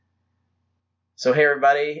So hey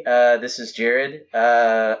everybody, this is Jared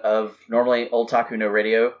of normally Old Taku No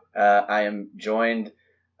Radio. I am joined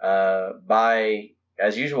by,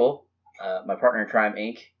 as usual, my partner in crime,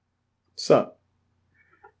 Inc. Sup?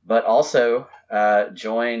 But also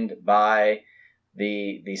joined by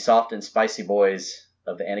the soft and spicy boys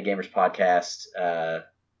of the Anagamers podcast,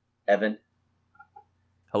 Evan.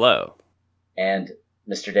 Hello. And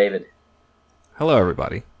Mr. David. Hello,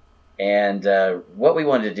 everybody. And what we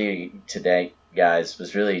wanted to do today, guys,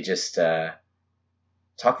 was really just talk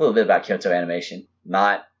a little bit about Kyoto Animation,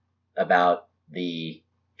 not about the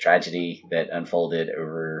tragedy that unfolded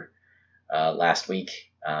over last week.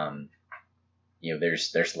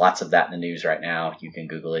 There's lots of that in the news right now. You can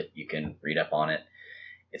Google it. You can read up on it.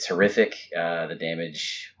 It's horrific. The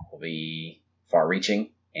damage will be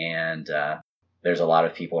far-reaching, and there's a lot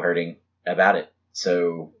of people hurting about it.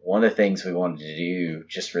 So one of the things we wanted to do,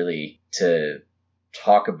 just really to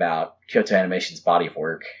talk about Kyoto Animation's body of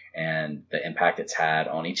work and the impact it's had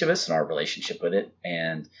on each of us and our relationship with it.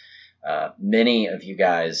 And many of you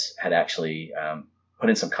guys had actually put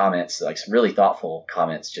in some comments, like some really thoughtful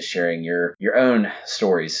comments, just sharing your own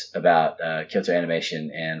stories about Kyoto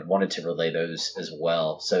Animation, and wanted to relay those as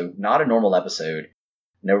well. So not a normal episode,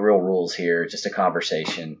 no real rules here, just a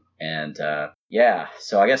conversation. And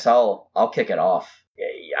so I guess I'll kick it off.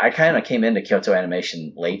 I kind of came into Kyoto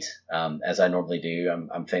Animation late, as I normally do.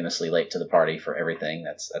 I'm famously late to the party for everything.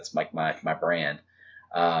 That's like my brand.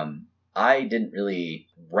 I didn't really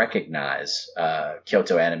recognize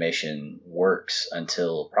Kyoto Animation works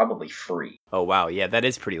until probably Free. Oh wow, yeah, that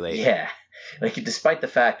is pretty late. Yeah. Like, despite the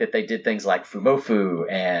fact that they did things like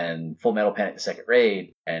Fumofu and Full Metal Panic: The Second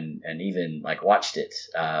Raid, and even like watched it,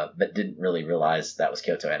 but didn't really realize that was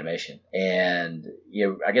Kyoto Animation. And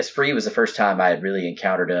I guess Free was the first time I had really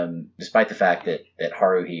encountered him, despite the fact that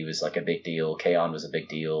Haruhi was like a big deal, K-On! Was a big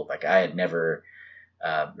deal. Like, I had never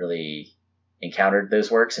really encountered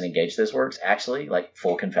those works and engaged those works. Actually, like,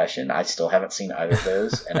 full confession, I still haven't seen either of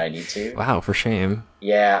those, and I need to. Wow, for shame.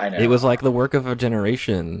 Yeah, I know. It was like the work of a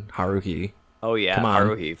generation, Haruhi. Oh yeah, Come on.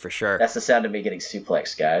 Haruhi for sure. That's the sound of me getting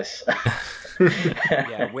suplexed, guys.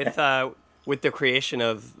 Yeah, with the creation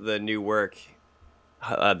of the new work,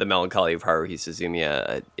 The Melancholy of Haruhi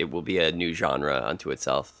Suzumiya, it will be a new genre unto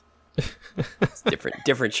itself. It's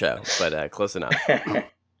different show, but close enough.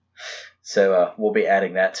 So we'll be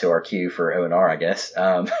adding that to our queue for O&R, I guess.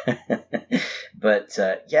 But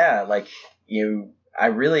I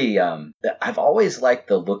really, I've always liked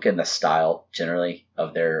the look and the style generally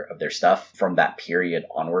of their stuff from that period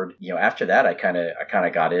onward. After that, I kind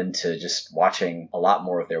of got into just watching a lot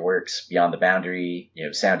more of their works. Beyond the Boundary,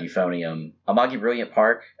 Sound Euphonium, Amagi Brilliant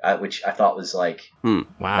Park, which I thought was like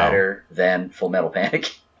better than Full Metal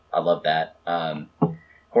Panic. I love that. Of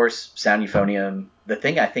course, Sound Euphonium. The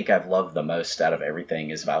thing I think I've loved the most out of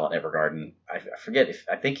everything is Violet Evergarden.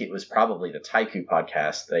 I think it was probably the Taiku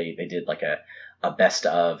podcast. They did like a best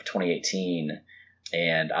of 2018,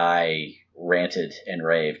 and I ranted and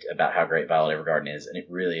raved about how great Violet Evergarden is, and it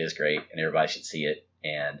really is great, and everybody should see it.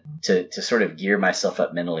 And to sort of gear myself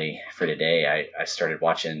up mentally for today, I started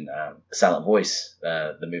watching Silent Voice,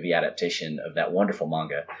 the movie adaptation of that wonderful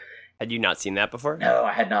manga. Had you not seen that before? No,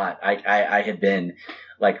 I had not. I had been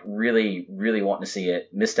like really, really wanting to see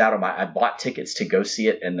it. Missed out on I bought tickets to go see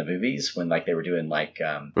it in the movies when like they were doing like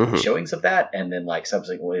showings of that, and then like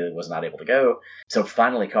subsequently was not able to go. So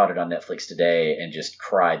finally caught it on Netflix today and just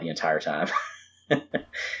cried the entire time.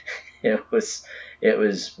 It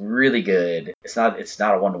was really good. It's not a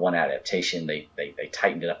 1-to-1 adaptation. They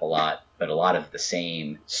tightened it up a lot, but a lot of the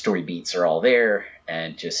same story beats are all there,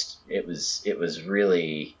 and just it was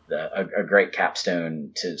really a great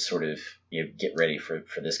capstone to sort of get ready for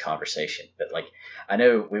this conversation. But like, I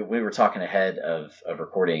know we were talking ahead of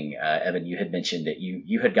recording, Evan, you had mentioned that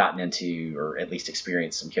you had gotten into, or at least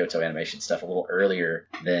experienced, some Kyoto Animation stuff a little earlier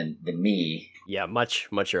than me. Yeah, much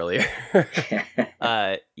earlier.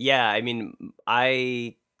 Yeah, I mean,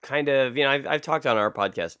 I kind of, I've talked on our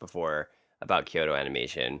podcast before about Kyoto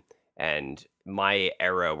Animation, and my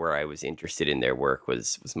era where I was interested in their work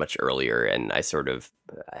was much earlier, and I sort of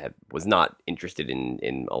was not interested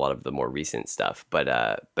in a lot of the more recent stuff, but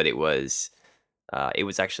it was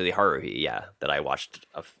actually Haruhi, that I watched.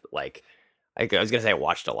 I was gonna say I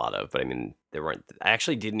watched a lot of, but I mean, I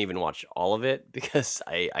actually didn't even watch all of it because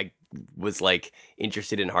I was like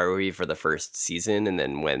interested in Haruhi for the first season, and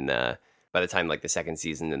then when by the time like the second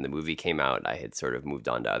season and the movie came out, I had sort of moved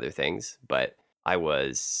on to other things. But I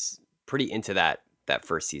was pretty into that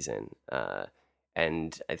first season,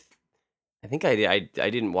 and I think I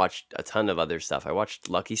didn't watch a ton of other stuff. I watched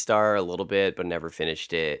Lucky Star a little bit, but never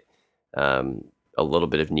finished it. A little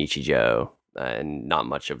bit of Nichijou, and not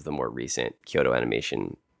much of the more recent Kyoto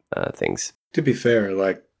Animation things. To be fair,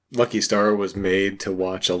 like Lucky Star was made to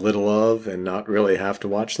watch a little of and not really have to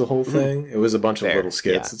watch the whole thing. It was a bunch of Fair, little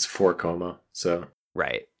skits. yeah. It's 4 so.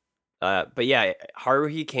 Right. But yeah,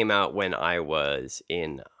 Haruhi came out when I was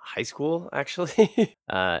in high school, actually,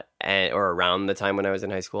 or around the time when I was in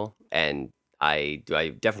high school, and I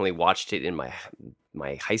definitely watched it in my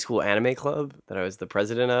high school anime club that I was the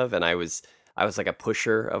president of, and I was like a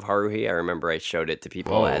pusher of Haruhi. I remember I showed it to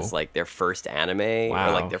people as like their first anime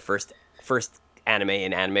or like their first anime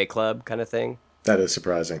in anime club kind of thing. That is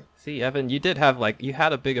surprising. See, Evan, you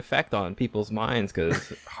had a big effect on people's minds because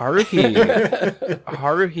Haruhi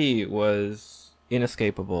was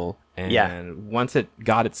inescapable, and once it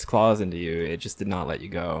got its claws into you, it just did not let you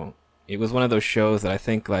go. It was one of those shows that I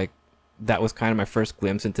think like that was kind of my first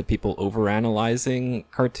glimpse into people overanalyzing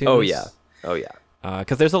cartoons. Oh yeah.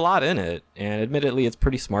 Because there's a lot in it, and admittedly, it's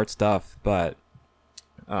pretty smart stuff. But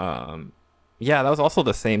yeah, that was also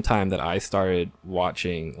the same time that I started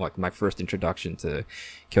watching like my first introduction to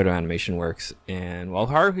Kyoto Animation Works. And while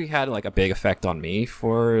Haruhi had like a big effect on me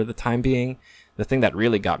for the time being, the thing that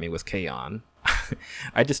really got me was K-On!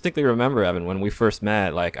 I distinctly remember, Evan, when we first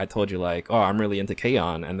met, like I told you like, oh, I'm really into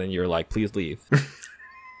K-On!, and then you're like, please leave.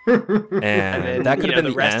 And then, that could have been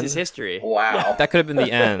the the rest end. is history. Wow. That could have been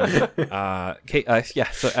the end.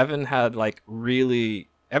 Yeah, so Evan had like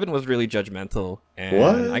Evan was really judgmental, and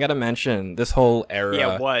What? I gotta mention this whole era.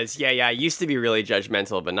 Yeah, it was. Yeah. I used to be really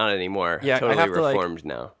judgmental, but not anymore. Yeah, I Totally have to, like- reformed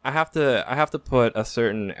now. I have to put a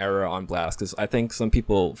certain era on blast because I think some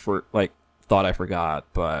people thought I forgot,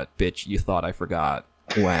 but bitch, you thought I forgot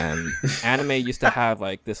when anime used to have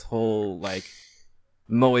like this whole like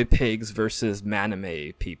moe pigs versus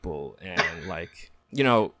manime people, and like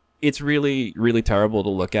it's really, really terrible to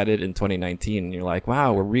look at it in 2019 and you're like,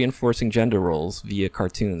 wow, we're reinforcing gender roles via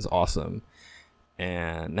cartoons. Awesome.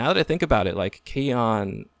 And now that I think about it, like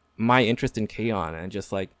K-On!, my interest in K-On! And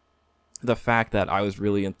just like the fact that I was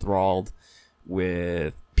really enthralled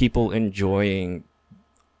with people enjoying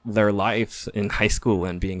their lives in high school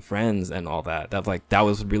and being friends and all that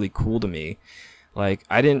was really cool to me. Like,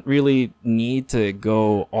 I didn't really need to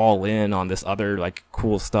go all in on this other like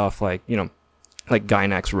cool stuff, like like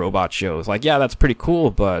Gainax robot shows. Like, yeah, that's pretty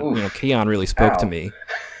cool, but K-On! Really spoke to me.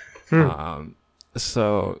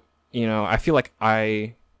 So I feel like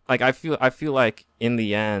I feel like in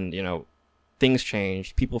the end, things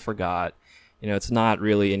changed. People forgot. It's not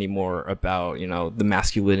really anymore about the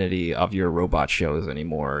masculinity of your robot shows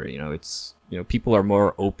anymore. It's people are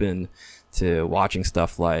more open to watching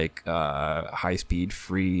stuff like High Speed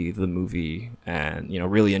Free, the movie, and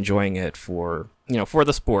really enjoying it for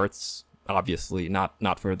the sports. Obviously,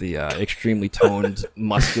 not for the extremely toned,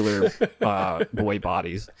 muscular boy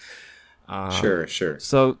bodies. Sure.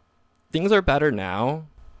 So things are better now,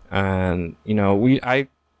 and I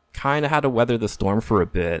kind of had to weather the storm for a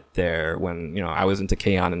bit there when I was into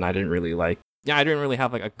K-On! And I didn't really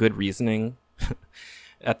have like a good reasoning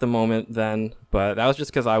at the moment then, but that was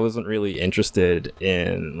just because I wasn't really interested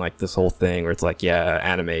in like this whole thing where it's like, yeah,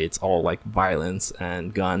 anime, it's all like violence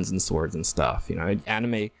and guns and swords and stuff.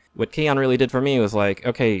 Anime, what K-On! Really did for me was like,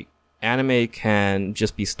 okay, anime can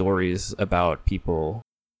just be stories about people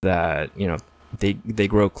that they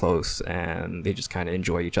grow close and they just kind of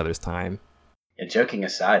enjoy each other's time. And joking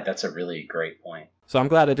aside, that's a really great point. So I'm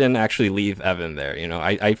glad I didn't actually leave Evan there.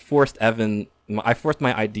 I forced Evan. I forced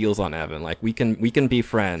my ideals on Evan. Like, we can be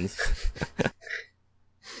friends.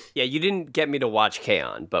 Yeah, you didn't get me to watch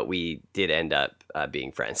K-On!, but we did end up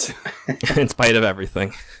being friends. In spite of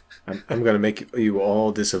everything. I'm going to make you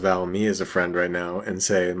all disavow me as a friend right now and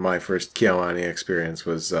say my first KyoAni experience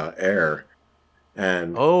was Air.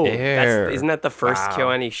 And Air. Isn't that the first Wow.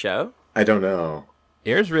 KyoAni show? I don't know.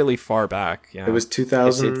 Air's really far back. Yeah. It was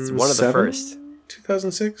 2000. It's one of the first.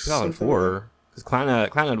 2006? 2004. Because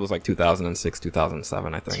Clannad was like 2006,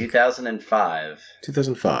 2007, I think. 2005.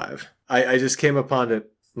 2005. I just came upon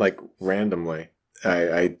it like randomly.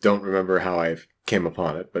 I don't remember how I came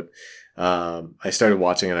upon it, but I started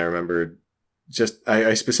watching and I remembered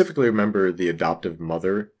I specifically remember the adoptive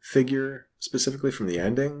mother figure, specifically from the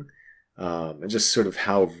ending, and just sort of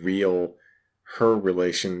how real her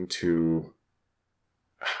relation to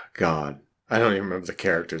God. I don't even remember the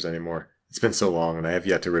characters anymore. It's been so long and I have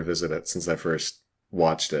yet to revisit it since I first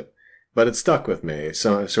watched it. But it stuck with me.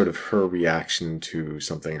 So sort of her reaction to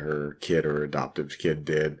something her kid or adoptive kid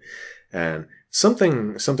did. And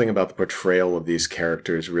something about the portrayal of these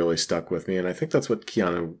characters really stuck with me. And I think that's what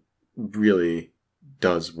Keanu really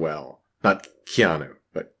does well. Not Keanu,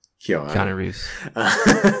 but Keanu. Keanu Reeves.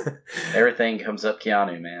 Everything comes up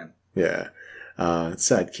Keanu, man. Yeah. It's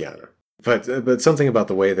sad Keanu. But something about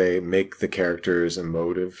the way they make the characters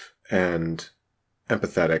emotive and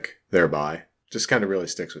empathetic thereby just kind of really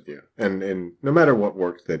sticks with you. And no matter what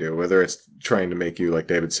work they do, whether it's trying to make you, like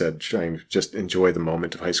David said, trying to just enjoy the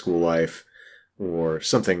moment of high school life, or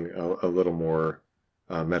something a little more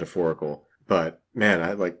metaphorical. But man,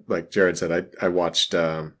 I like Jared said, I watched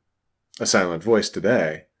A Silent Voice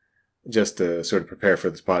today just to sort of prepare for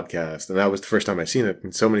this podcast, and that was the first time I've seen it,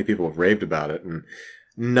 and so many people have raved about it. And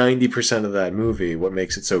 90% of that movie, what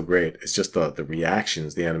makes it so great is just the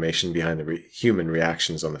reactions, the animation behind the human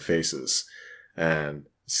reactions on the faces. And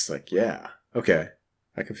it's like, yeah, okay,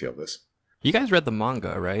 I can feel this. You guys read the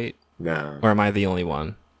manga, right? No. Or am I the only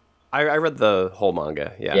one? I read the whole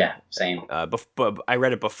manga. Yeah. Yeah, same. But I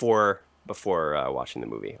read it before watching the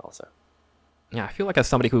movie also. Yeah, I feel like as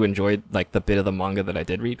somebody who enjoyed like the bit of the manga that I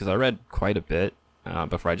did read, because I read quite a bit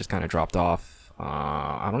before I just kind of dropped off.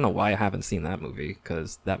 I don't know why I haven't seen that movie,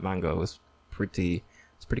 because that manga was pretty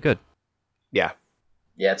good. Yeah.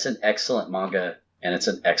 Yeah, it's an excellent manga and it's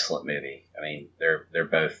an excellent movie. I mean, they're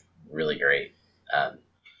both really great. I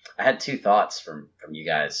had two thoughts from you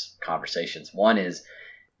guys' conversations. One is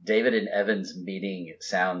David and Evan's meeting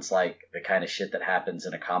sounds like the kind of shit that happens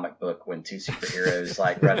in a comic book when two superheroes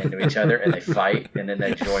like run into each other and they fight and then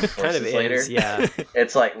they join forces kind of later. is, yeah.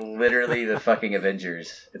 It's like literally the fucking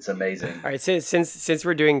Avengers. It's amazing. All right, since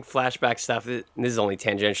we're doing flashback stuff, this is only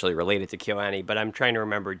tangentially related to KyoAni, but I'm trying to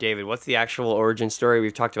remember, David, what's the actual origin story?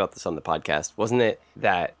 We've talked about this on the podcast. Wasn't it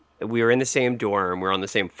that we were in the same dorm, we were on the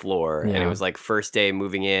same floor, and it was like first day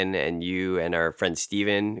moving in, and you and our friend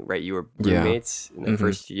Steven, right? You were roommates in the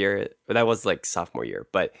first year. But that was like sophomore year.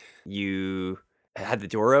 But you had the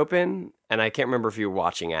door open, and I can't remember if you were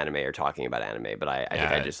watching anime or talking about anime, but I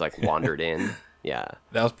think I just like wandered in. Yeah.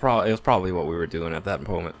 It was probably what we were doing at that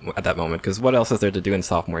moment. Because what else is there to do in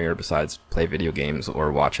sophomore year besides play video games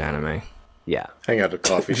or watch anime? Yeah. Hang out at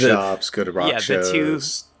coffee shops, go to rock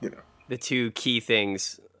shows. The two key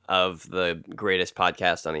things of the greatest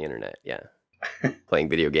podcast on the internet. Yeah. Playing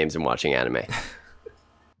video games and watching anime.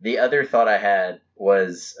 The other thought I had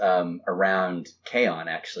was around K-On!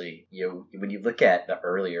 Actually. When you look at the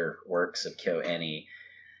earlier works of KyoAni,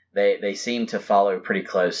 they seem to follow pretty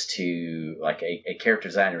close to like a character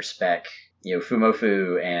designer spec.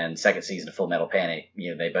 Fumofu and second season of Full Metal Panic,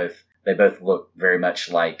 they both look very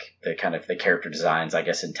much like the kind of the character designs, I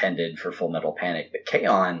guess, intended for Full Metal Panic. But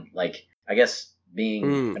K-On!, like, I guess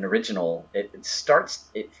being an original,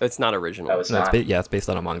 it's not original. Oh, it's not? It's based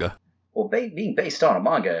on a manga. Well, being based on a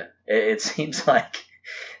manga, it seems like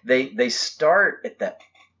they start at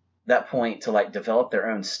that point to like develop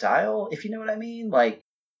their own style, if you know what I mean. Like,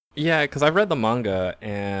 yeah, because I've read the manga,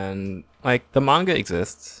 and like the manga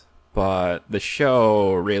exists, but the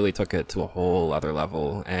show really took it to a whole other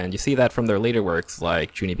level, and you see that from their later works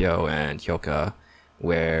like Chunibyo and Hyoka,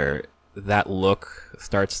 where that look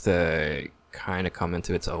starts to kind of come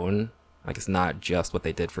into its own. Like, it's not just what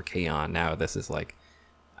they did for K-On! Now this is like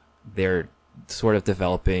they're sort of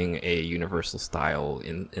developing a universal style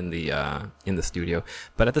in the studio,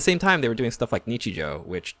 but at the same time they were doing stuff like Nichijou,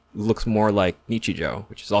 which looks more like Nichijou,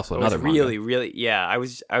 which is also another really manga. yeah. I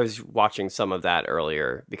was watching some of that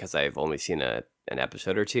earlier because I've only seen an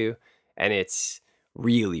episode or two, and it's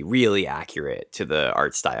really accurate to the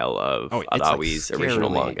art style of Adawi's original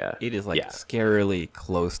manga. It is like scarily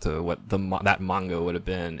close to what that manga would have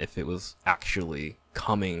been if it was actually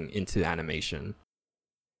coming into animation.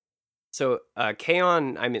 So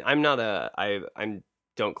K-On!, I mean, I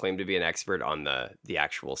don't claim to be an expert on the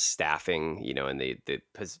actual staffing, and the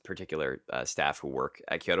particular staff who work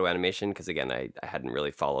at Kyoto Animation, because again, I hadn't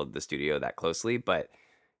really followed the studio that closely, but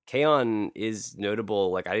K-On! Is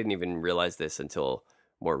notable. Like, I didn't even realize this until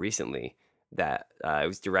more recently, that it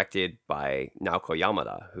was directed by Naoko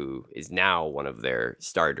Yamada, who is now one of their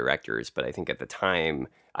star directors. But I think at the time,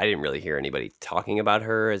 I didn't really hear anybody talking about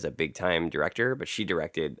her as a big-time director, but she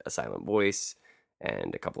directed A Silent Voice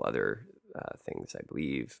and a couple other things, I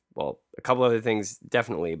believe. Well, a couple other things,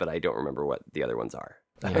 definitely, but I don't remember what the other ones are.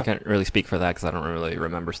 Yeah, I can't really speak for that because I don't really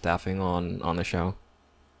remember staffing on the show.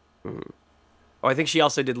 Oh, I think she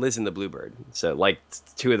also did Liz and the Bluebird. So, like,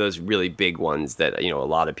 two of those really big ones that, a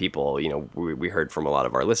lot of people, we heard from a lot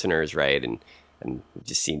of our listeners, right? And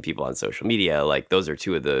just seen people on social media. Like, those are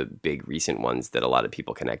two of the big recent ones that a lot of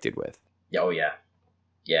people connected with. Oh, yeah.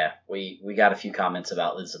 Yeah, we got a few comments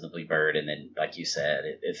about Liz and the Bluebird, and then, like you said,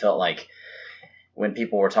 it felt like when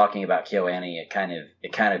people were talking about KyoAni, it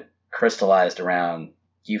kind of crystallized around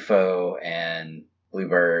UFO and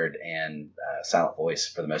Bluebird and Silent Voice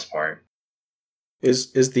for the most part.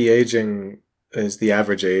 Is the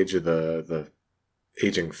average age of the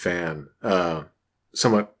aging fan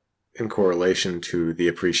somewhat in correlation to the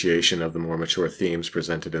appreciation of the more mature themes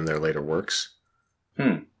presented in their later works.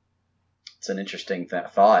 It's an interesting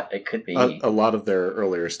thought. It could be. A lot of their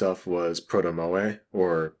earlier stuff was proto-moe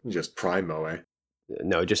or just prime moe.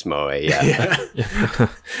 No, just moe, yeah.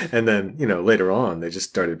 And then, later on, they just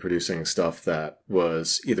started producing stuff that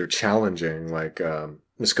was either challenging, like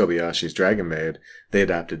Miss Kobayashi's Dragon Maid. They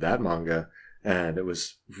adapted that manga, and it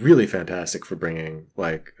was really fantastic for bringing,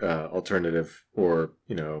 like, alternative or,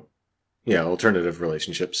 alternative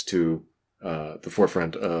relationships to the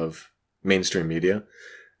forefront of mainstream media,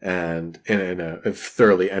 and in a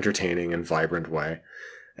thoroughly entertaining and vibrant way.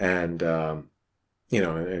 And,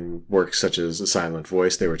 in works such as A Silent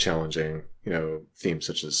Voice, they were challenging, themes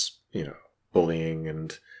such as, bullying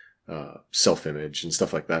and self-image and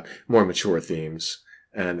stuff like that, more mature themes.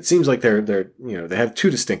 And it seems like they have two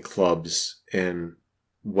distinct clubs in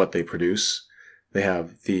what they produce. They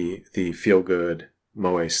have the feel-good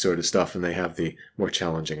moe sort of stuff, and they have the more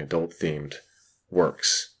challenging adult-themed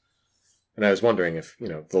works. And I was wondering if,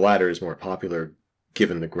 the latter is more popular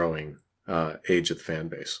given the growing age of the fan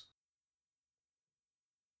base.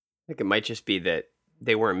 I think it might just be that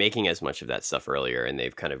they weren't making as much of that stuff earlier, and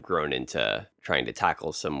they've kind of grown into trying to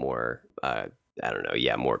tackle some more,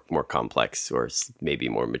 more complex or maybe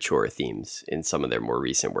more mature themes in some of their more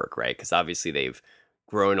recent work, right? Because obviously they've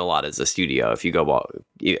grown a lot as a studio. If you go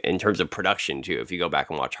in terms of production too, if you go back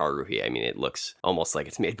and watch Haruhi, I mean, it looks almost like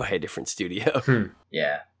it's made by a different studio.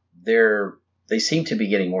 Yeah, they seem to be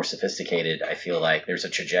getting more sophisticated. I feel like there's a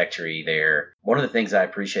trajectory there. One of the things I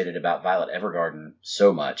appreciated about Violet Evergarden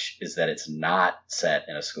so much is that it's not set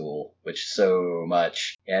in a school, which so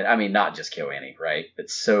much, and I mean, not just KyoAni, right? But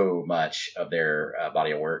so much of their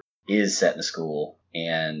body of work is set in a school.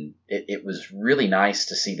 And it was really nice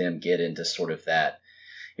to see them get into sort of that.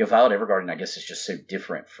 Violet Evergarden, I guess, is just so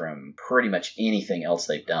different from pretty much anything else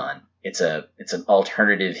they've done. It's an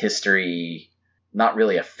alternative history, not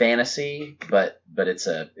really a fantasy, but it's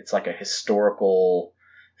like a historical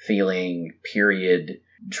feeling period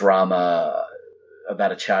drama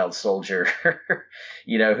about a child soldier,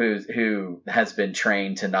 who has been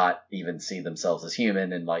trained to not even see themselves as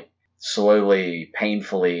human, and like slowly,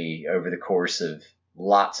 painfully over the course of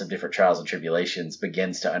lots of different trials and tribulations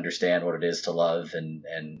begins to understand what it is to love, and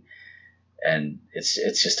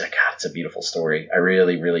it's just it's a beautiful story. I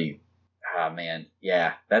really, really. Oh, man.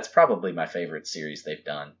 Yeah, that's probably my favorite series they've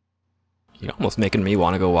done. You're almost making me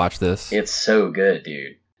want to go watch this. It's so good,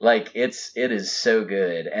 dude. Like, it is so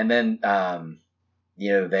good. And then,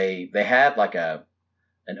 they had like an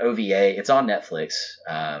OVA. It's on Netflix.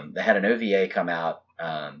 They had an OVA come out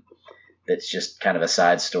that's just kind of a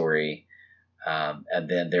side story. And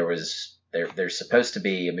then there's supposed to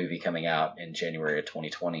be a movie coming out in January of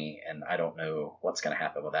 2020, and I don't know what's going to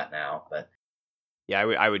happen with that now, but... Yeah,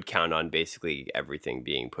 I would count on basically everything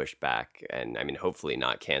being pushed back, and I mean, hopefully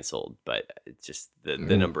not canceled, but it's just the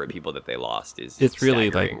number of people that they lost is it's really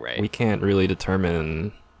like right? We can't really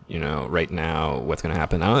determine, right now what's going to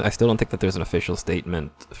happen. I still don't think that there's an official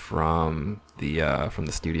statement from the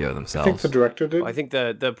studio themselves. I think the director did. Well, I think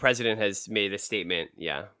the president has made a statement,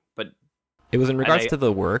 yeah, but it was in regards to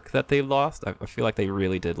the work that they lost. I feel like they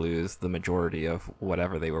really did lose the majority of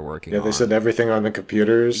whatever they were working on. Yeah, they said everything on the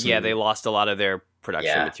computers. Yeah, they lost a lot of their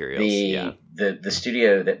production materials. The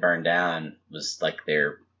studio that burned down was like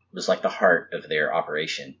the heart of their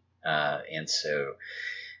operation, and so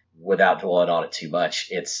without dwelling on it too much,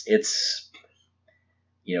 it's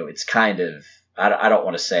kind of, I don't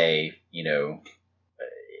want to say,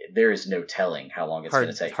 there is no telling how long it's going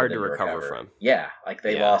to take. Hard to recover from. Yeah, like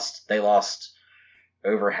they lost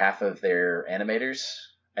over half of their animators,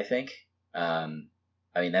 I think. I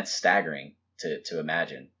mean, that's staggering to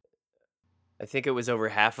imagine. I think it was over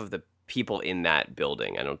half of the people in that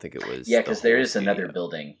building. I don't think it was. Yeah, because there is another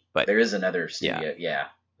building, but there is another studio. Yeah,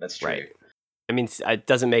 that's true. Right. I mean, it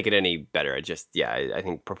doesn't make it any better. I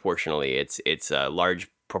think proportionally, it's a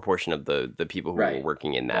large proportion of the people who were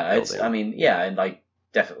working in that building. I mean, yeah, and like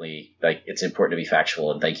definitely, like it's important to be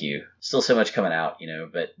factual. And thank you. Still so much coming out,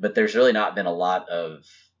 but there's really not been a lot of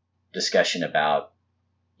discussion about,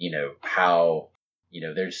 how.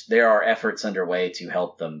 There are efforts underway to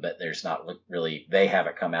help them, but there's not really, they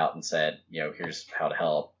haven't come out and said, here's how to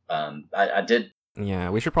help. I did. Yeah,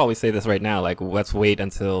 we should probably say this right now. Like, let's wait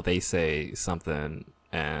until they say something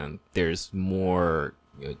and there's more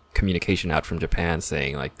communication out from Japan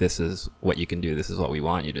saying, like, this is what you can do. This is what we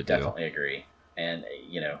want you to do. Definitely agree. And,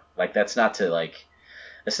 like, that's not to, like,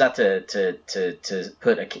 it's not to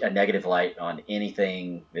put a negative light on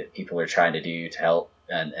anything that people are trying to do to help.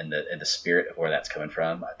 And the spirit of where that's coming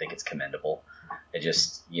from, I think it's commendable. It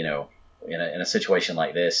just, in a situation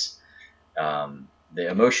like this, The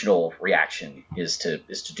emotional reaction is to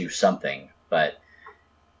do something, but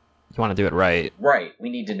You want to do it right. right, we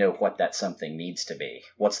need to know what that something needs to be.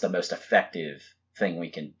 What's the most effective thing we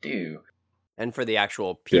can do? And for the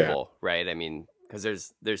actual people, right? I mean,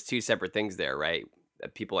 because there's two separate things there, right?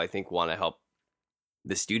 People, I think, want to help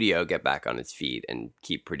the studio get back on its feet and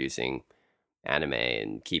keep producing anime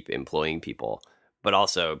and keep employing people, but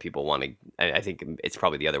also people want to, I think it's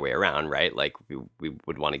probably the other way around, right? Like we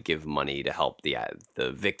would want to give money to help the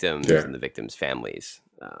victims and the victims' families,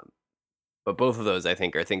 but both of those, I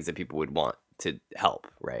think, are things that people would want to help,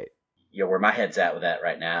 right? You know, where my head's at with that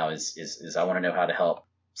right now is I want to know how to help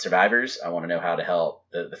survivors. I want to know how to help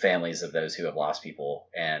the families of those who have lost people.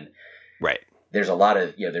 And right, there's a lot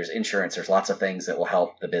of, there's insurance, there's lots of things that will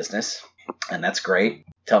help the business, and that's great.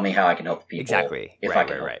 Tell me how I can help people. Exactly. If I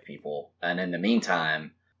can help people. And in the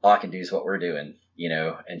meantime, all I can do is what we're doing,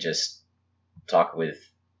 and just talk with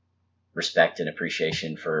respect and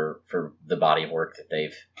appreciation for the body of work that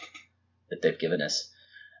they've given us.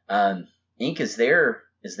 Ink, is there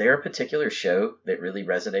a particular show that really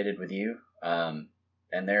resonated with you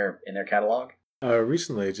in their catalog?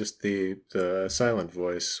 Recently, just the Silent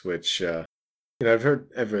Voice, which I've heard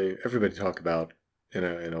everybody talk about in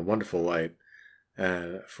a wonderful light,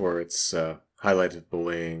 for its highlighted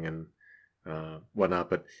bullying and whatnot.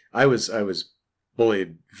 But I was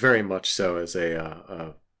bullied very much so as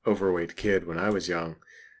a overweight kid when I was young,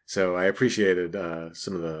 so I appreciated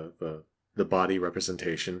some of the body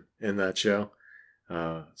representation in that show,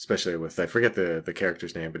 especially with, I forget the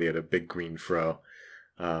character's name, but he had a big green fro.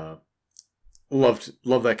 Loved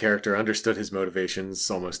that character, understood his motivations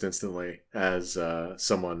almost instantly as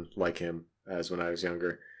someone like him as when I was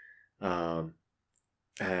younger,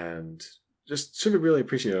 and just sort of really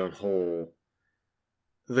appreciated on whole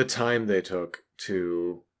the time they took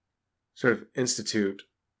to sort of institute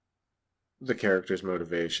the characters'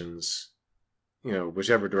 motivations,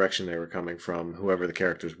 whichever direction they were coming from, whoever the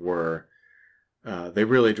characters were. They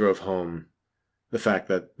really drove home the fact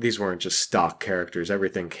that these weren't just stock characters.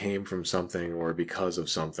 Everything came from something or because of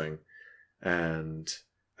something. And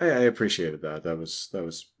I appreciated that. That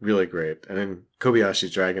was really great. And then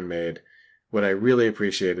Kobayashi's Dragon Maid, what I really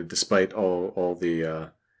appreciated, despite all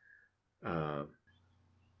the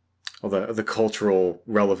cultural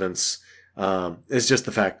relevance, is just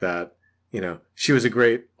the fact that, she was a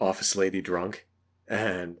great office lady drunk,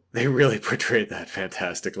 and they really portrayed that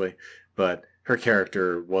fantastically. But her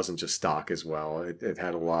character wasn't just stock as well. It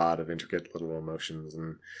had a lot of intricate little emotions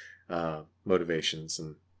and motivations,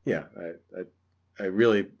 and I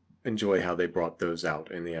really enjoy how they brought those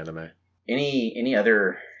out in the anime. Any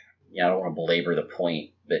other? I don't want to belabor the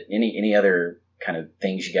point, but any other kind of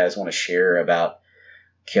things you guys want to share about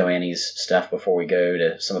KyoAni's stuff before we go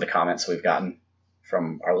to some of the comments we've gotten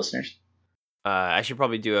from our listeners? I should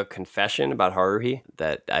probably do a confession about Haruhi.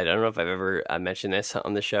 That I don't know if I've ever mentioned this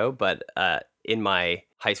on the show, but in my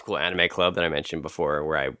high school anime club that I mentioned before,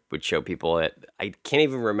 where I would show people it, I can't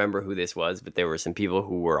even remember who this was, but there were some people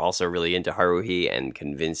who were also really into Haruhi and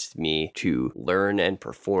convinced me to learn and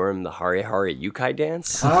perform the Hare Hare Yukai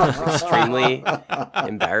dance. Extremely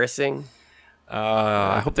embarrassing.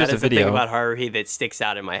 I hope there's a video. That is the thing about Haruhi that sticks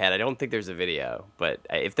out in my head. I don't think there's a video, but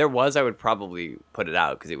if there was, I would probably put it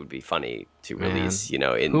out because it would be funny to release, in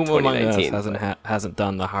Who 2019. Among us hasn't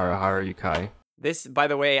done the Hare Hare Yukai? This, by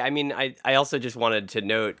the way, I mean, I also just wanted to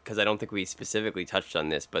note, because I don't think we specifically touched on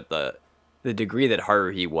this, but the degree that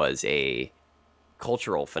Haruhi was a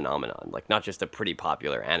cultural phenomenon, like not just a pretty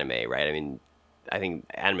popular anime, right? I mean, I think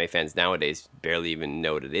anime fans nowadays barely even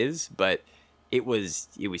know what it is, but it was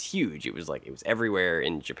huge. It was everywhere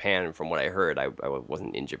in Japan. From what I heard, I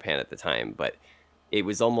wasn't in Japan at the time, but it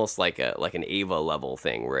was almost like an Ava level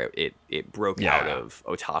thing where it broke out of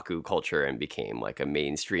otaku culture and became like a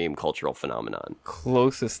mainstream cultural phenomenon.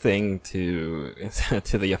 Closest thing to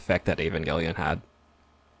the effect that Evangelion had.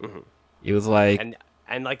 Mm-hmm. It was like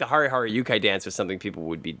and like the Hare Hare Yukai dance was something people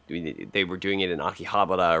would be. They were doing it in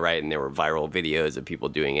Akihabara, right? And there were viral videos of people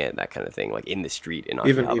doing it, that kind of thing, like in the street in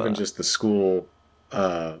Akihabara. Even just the school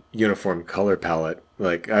uniform color palette.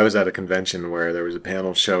 Like I was at a convention where there was a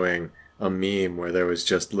panel showing a meme where there was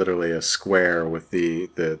just literally a square with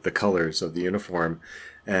the colors of the uniform,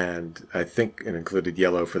 and I think it included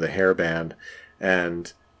yellow for the hairband,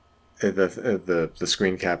 and the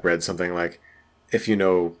screen cap read something like, "If you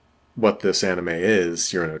know what this anime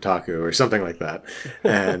is, you're an otaku," or something like that.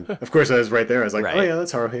 And of course I was right there. I was like, right. Oh yeah,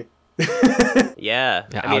 that's Haruhi. Yeah.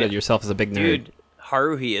 Outed yourself as a big nerd. Dude,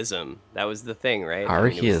 Haruhiism. That was the thing, right?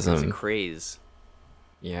 Haruhiism. It was a craze.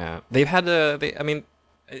 Yeah. They've had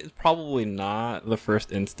it's probably not the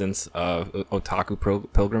first instance of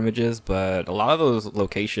otaku pilgrimages, but a lot of those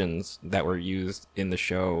locations that were used in the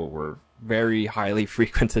show were very highly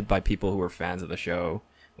frequented by people who were fans of the show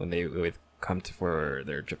when they would come for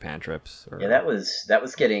their Japan trips. Yeah, that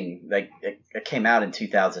was getting like it came out in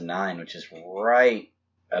 2009, which is right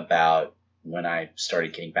about when I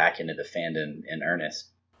started getting back into the fandom in earnest.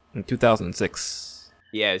 In 2006.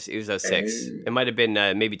 Yeah, it was 06. It might have been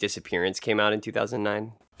maybe Disappearance came out in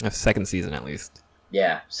 2009. A second season at least.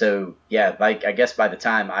 Yeah, so yeah, like I guess by the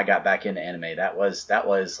time I got back into anime, that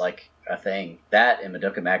was like a thing. That and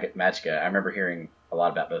Madoka Magica, I remember hearing a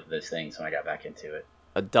lot about both of those things when I got back into it.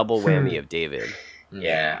 A double whammy of David.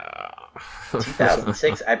 Yeah.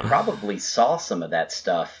 2006, I probably saw some of that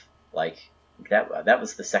stuff. Like that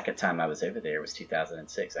was the second time I was over there. Was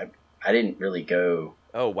 2006. I didn't really go.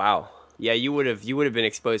 Oh wow. Yeah, you would have been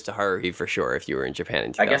exposed to Haruhi for sure if you were in Japan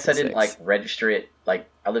in 2006. I guess I didn't like register it. Like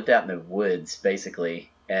I lived out in the woods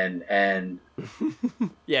basically, and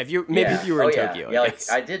yeah, if you were in Tokyo. Yeah, like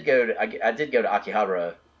I did go to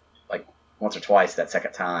Akihabara like once or twice that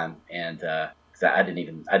second time, and 'cause I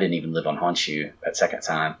didn't even live on Honshu that second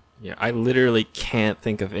time. Yeah, I literally can't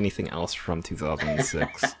think of anything else from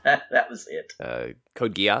 2006. That was it.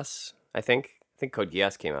 Code Geass, I think. I think Code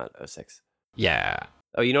Geass came out 06. Yeah.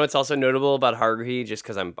 Oh, you know what's also notable about Haruhi, just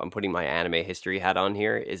because I'm putting my anime history hat on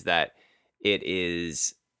here, is that it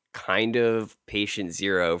is kind of patient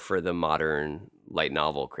zero for the modern light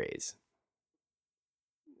novel craze.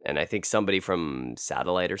 And I think somebody from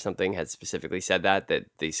Satellite or something had specifically said that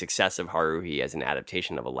the success of Haruhi as an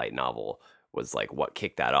adaptation of a light novel was like what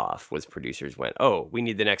kicked that off, was producers went, oh, we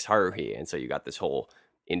need the next Haruhi. And so you got this whole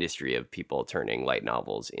industry of people turning light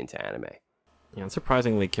novels into anime. Yeah, and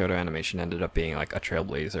surprisingly, Kyoto Animation ended up being like a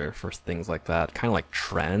trailblazer for things like that, kind of like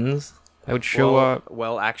trends that would show up.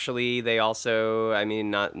 Well, actually, they also, I mean,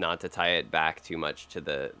 not to tie it back too much to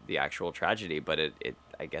the actual tragedy, but it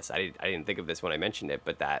I guess I didn't think of this when I mentioned it,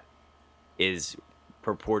 but that is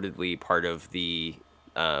purportedly part of the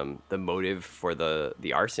motive for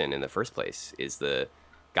the arson in the first place. Is the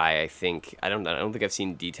guy, I don't think I've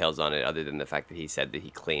seen details on it other than the fact that he said that he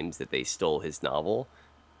claims that they stole his novel.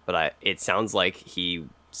 But it sounds like he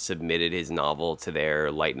submitted his novel to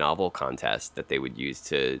their light novel contest that they would use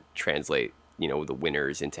to translate, the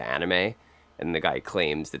winners into anime. And the guy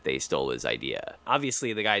claims that they stole his idea.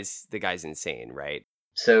 Obviously, the guy's insane, right?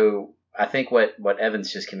 So I think what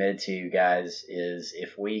Evan's just committed to, guys, is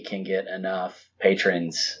if we can get enough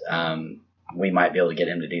patrons, we might be able to get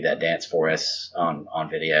him to do that dance for us on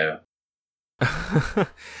video.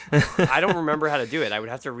 I don't remember how to do it. I would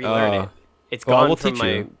have to relearn it. It's gone from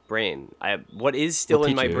my brain. What is still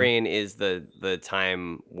in my brain is the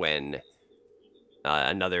time when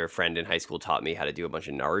another friend in high school taught me how to do a bunch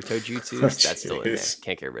of Naruto jutsus. That's still in there.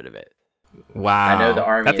 Can't get rid of it. Wow. I know the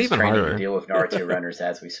army That's is even training harder. to deal with Naruto runners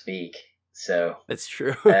as we speak. So that's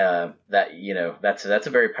true. That's a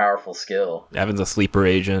very powerful skill. Evan's a sleeper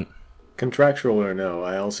agent. Contractual or no,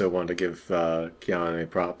 I also want to give Keanu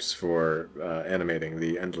props for animating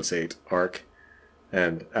the Endless 8 arc.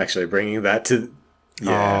 And actually bringing that to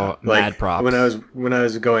mad props. When I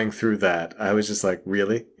was going through that, I was just like,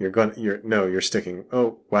 really? You're sticking.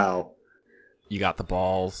 Oh wow. You got the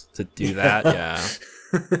balls to do that, yeah.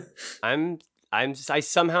 I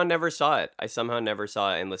somehow never saw it. I somehow never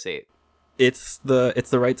saw Endless 8. It's the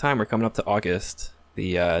right time. We're coming up to August,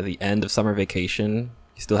 the end of summer vacation.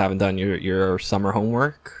 You still haven't done your summer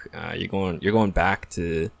homework. You're going back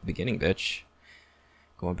to the beginning, bitch.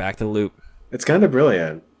 Going back to the loop. It's kind of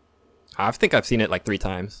brilliant. I think I've seen it like 3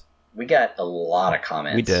 times. We got a lot of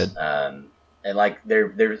comments. We did. And like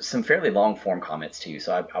there's some fairly long form comments too.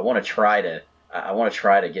 So I want to try to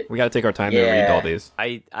get. We got to take our time to read all these.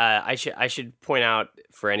 I should point out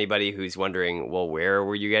for anybody who's wondering, well, where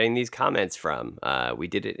were you getting these comments from? We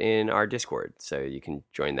did it in our Discord, so you can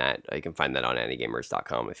join that. You can find that on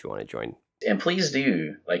anygamers.com if you want to join. And please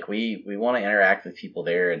do, like, we want to interact with people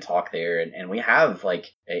there and talk there. And we have,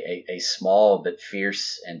 like, a small but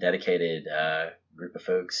fierce and dedicated group of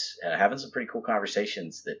folks having some pretty cool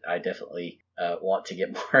conversations that I definitely want to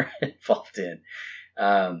get more involved in.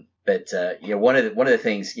 But one of the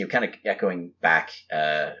things, kind of echoing back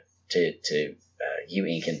to you,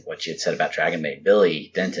 Ink, and what you had said about Dragon Maid,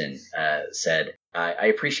 Billy Denton said, I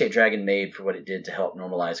appreciate Dragon Maid for what it did to help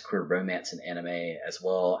normalize queer romance in anime, as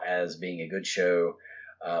well as being a good show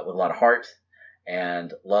with a lot of heart,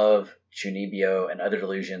 and love Chunibyo and Other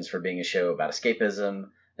Delusions for being a show about escapism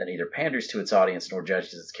that neither panders to its audience nor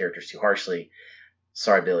judges its characters too harshly.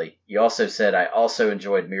 Sorry, Billy. You also said, I also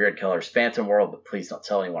enjoyed Myriad Color's Phantom World, but please don't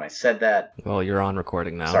tell anyone I said that. Well, you're on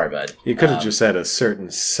recording now. Sorry, bud. You could have just said a certain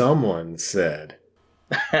someone said.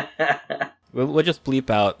 We'll just bleep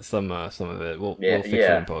out some of it. We'll fix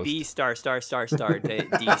it in post. B star star star star D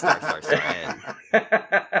star N.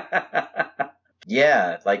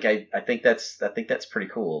 Yeah, like I think that's pretty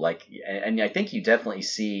cool. Like, and I think you definitely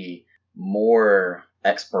see more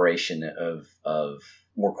exploration of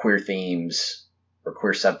more queer themes or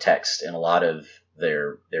queer subtext in a lot of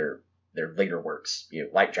their later works.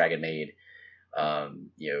 Like Dragon Maid,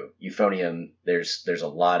 Euphonium. There's a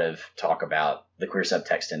lot of talk about the queer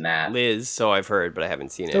subtext in that. Liz, so I've heard, but I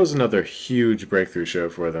haven't seen it. That was another huge breakthrough show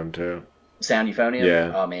for them too. Sound Euphonium.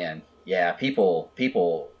 Yeah. Oh man. Yeah.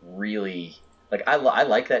 People really like. I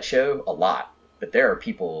like that show a lot, but there are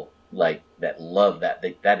people like that love that.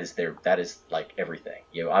 That is like everything.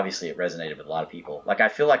 Obviously it resonated with a lot of people. Like I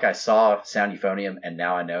feel like I saw Sound Euphonium, and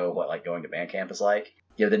now I know what like going to band camp is like.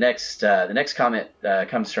 The next comment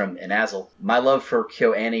comes from Inazil. My love for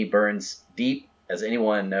KyoAni burns deep, as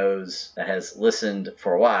anyone knows that has listened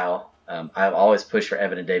for a while. I've always pushed for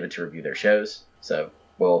Evan and David to review their shows, so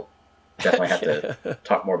we'll definitely have to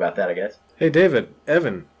talk more about that, I guess. Hey, David,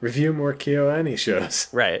 Evan, review more KyoAni shows.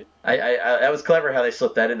 Right. I that was clever how they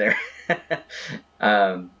slipped that in there.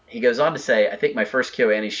 He goes on to say, I think my first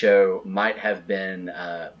KyoAni show might have been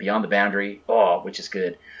Beyond the Boundary, which is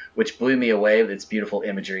good, which blew me away with its beautiful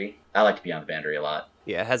imagery. I liked Beyond the Boundary a lot.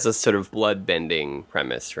 Yeah, it has a sort of blood-bending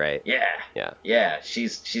premise, right? Yeah.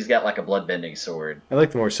 She's got like a blood-bending sword. I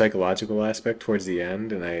like the more psychological aspect towards the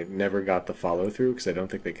end, and I never got the follow-through because I don't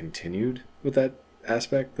think they continued with that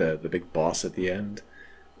aspect, the big boss at the end,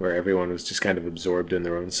 where everyone was just kind of absorbed in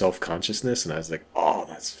their own self-consciousness, and I was like, oh,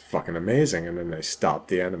 that's fucking amazing, and then they stopped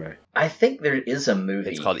the anime. I think there is a movie.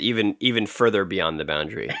 It's called Even Further Beyond the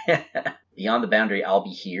Boundary. Beyond the Boundary, I'll Be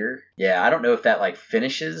Here. Yeah, I don't know if that like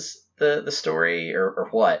finishes the story or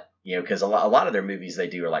what, because a lot of their movies they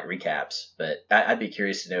do are like recaps, but I'd be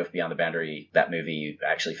curious to know if Beyond the Boundary, that movie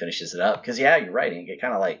actually finishes it up, because yeah, you're right, it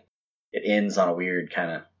kind of like, it ends on a weird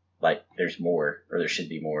kind of like there's more, or there should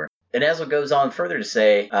be more. And Ezra goes on further to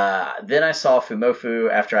say, then I saw Fumofu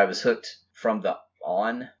after I was hooked from the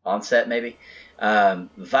onset maybe.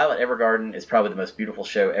 Violet Evergarden is probably the most beautiful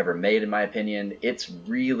show ever made, in my opinion. It's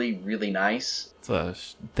really, really nice.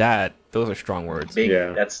 Those are strong words. Big,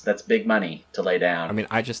 yeah. That's big money to lay down. I mean,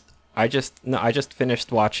 I just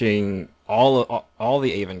finished watching all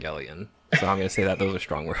the Evangelion, so I'm gonna say that those are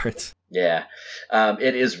strong words. Yeah,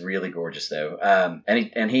 it is really gorgeous though.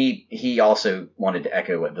 And he also wanted to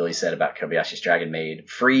echo what Billy said about Kobayashi's Dragon Maid.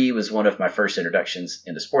 Free was one of my first introductions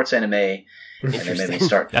into sports anime, and they made me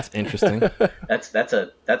start. That's interesting. That's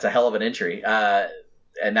a hell of an entry.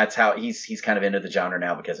 And that's how he's kind of into the genre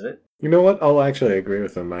now because of it. You know what? I'll actually agree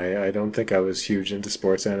with him. I don't think I was huge into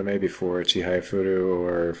sports anime before Chihaya Furu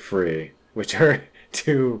or Free, which are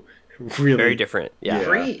two really very different. Yeah.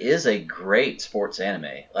 Free is a great sports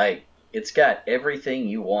anime. Like, it's got everything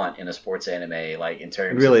you want in a sports anime, like in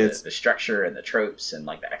terms of the structure and the tropes and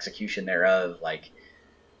like the execution thereof. Like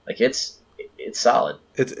it's solid.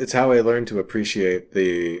 It's how I learned to appreciate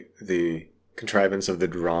the contrivance of the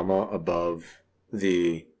drama above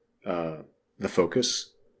the focus,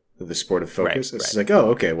 the sport of focus. It's like, oh,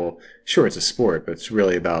 okay, well, sure, it's a sport, but it's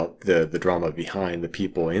really about the drama behind the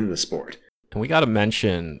people in the sport. And we got to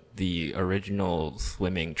mention the original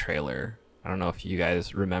swimming trailer. I don't know if you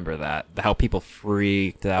guys remember that. How people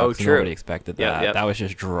freaked out. Oh, true. Nobody expected that. Yep. That was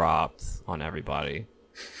just dropped on everybody.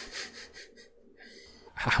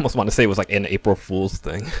 I almost want to say it was like an April Fool's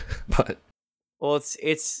thing, but well,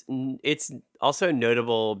 it's also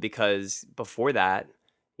notable because before that,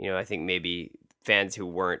 I think maybe fans who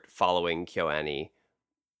weren't following KyoAni,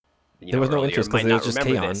 there was no interest because it was just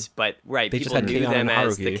K-On! This, but right, they people knew K-On! them and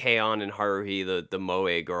as the Haruhi. K-On! And Haruhi, the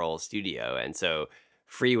Moe girl studio, and so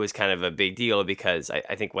Free was kind of a big deal because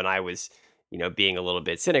I think when I was, being a little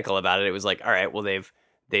bit cynical about it, it was like, all right, well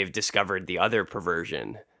they've discovered the other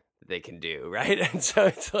perversion that they can do, right? And so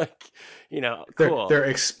it's like, cool. They're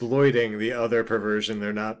exploiting the other perversion.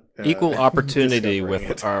 They're not Equal opportunity discovering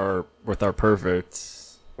with it. our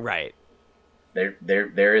perverts. Right.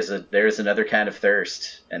 There is another kind of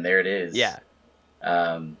thirst, and there it is. Yeah.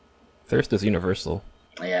 Thirst is universal.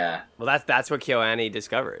 Yeah. Well, that's what KyoAni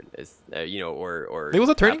discovered is, or It was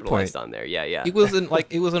a turning capitalized point on there. Yeah. It was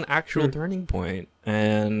an actual turning point,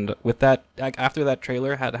 and with that, after that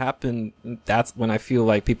trailer had happened, that's when I feel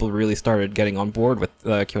like people really started getting on board with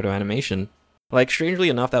Kyoto Animation. Like, strangely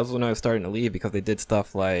enough, that was when I was starting to leave because they did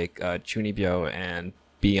stuff like Chunibyo and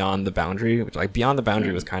Beyond the Boundary, which, like, Beyond the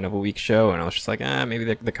Boundary was kind of a weak show, and I was just like, maybe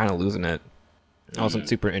they're kind of losing it. I wasn't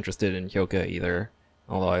super interested in Hyoka either,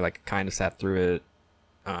 although I like kind of sat through it,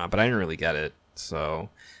 but I didn't really get it. So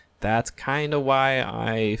that's kind of why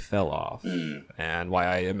I fell off, and why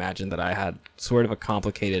I imagined that I had sort of a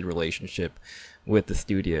complicated relationship with the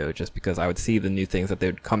studio, just because I would see the new things that they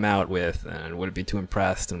would come out with and wouldn't be too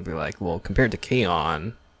impressed and be like, well, compared to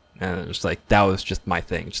K-On! And it's like, that was just my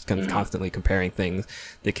thing, just kind of constantly comparing things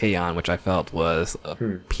to K-On!, which I felt was a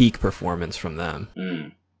peak performance from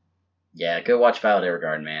them. Yeah, go watch Violet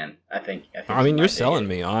Evergarden, man. I mean, you're selling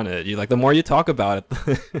me on it. You like, the more you talk about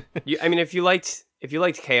it. I mean, if you liked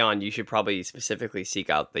K-On!, you should probably specifically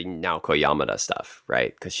seek out the Naoko Yamada stuff,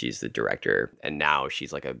 right? Because she's the director, and now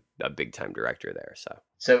she's like a big time director there.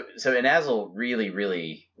 So Inazel really,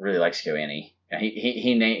 really, really likes KyoAni.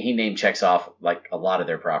 He name checks off like a lot of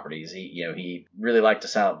their properties. He really liked The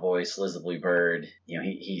Silent Voice, Liz the Blue Bird.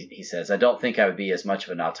 He says, I don't think I would be as much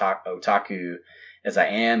of an otaku as I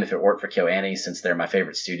am if it weren't for KyoAni, since they're my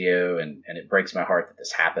favorite studio, and it breaks my heart that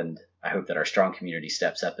this happened. I hope that our strong community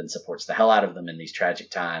steps up and supports the hell out of them in these tragic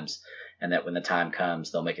times, and that when the time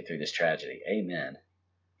comes, they'll make it through this tragedy. Amen.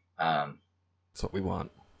 That's what we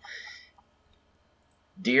want.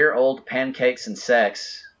 Dear old Pancakes and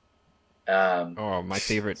Sex. My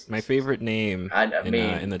favorite name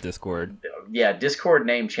in the Discord. Yeah, Discord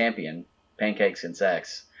name champion, Pancakes and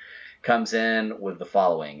Sex, comes in with the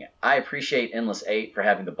following. I appreciate Endless 8 for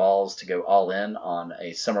having the balls to go all in on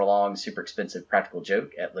a summer-long, super expensive practical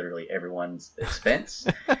joke at literally everyone's expense.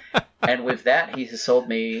 And with that, he has sold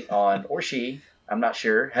me on, or she, I'm not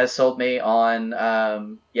sure, has sold me on,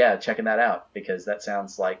 checking that out, because that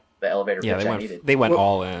sounds like the elevator pitch I needed. They went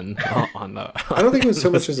all in on the. I don't think it was so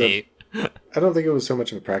much as I don't think it was so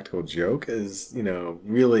much of a practical joke as,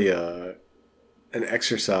 really an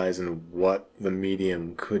exercise in what the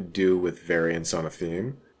medium could do with variance on a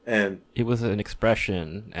theme. And it was an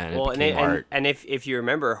expression, and it became art. And if you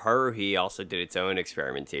remember, Haruhi also did its own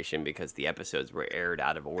experimentation because the episodes were aired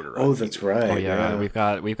out of order. Oh, that's TV. Right. Oh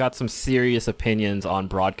yeah, we've got some serious opinions on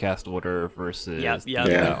broadcast order versus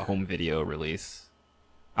home video release.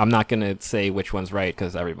 I'm not gonna say which one's right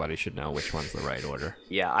because everybody should know which one's the right order.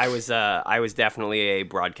 Yeah, I was definitely a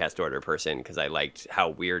broadcast order person because I liked how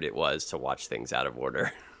weird it was to watch things out of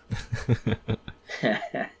order.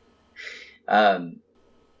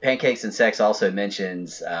 Pancakes and Sex also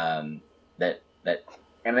mentions that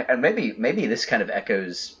and maybe this kind of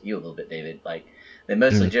echoes you a little bit, David. Like, they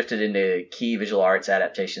mostly drifted into key visual arts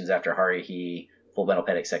adaptations after Haruhi, Full Metal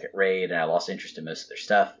Panic Second Raid, and I lost interest in most of their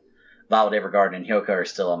stuff. Violet Evergarden and Hyoka are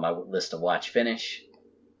still on my list of watch finish.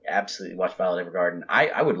 Absolutely watch Violet Evergarden.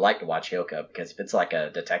 I would like to watch Hyoka because if it's like a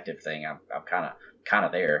detective thing, I'm kind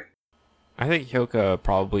of there. I think Hyoka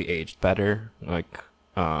probably aged better. Like,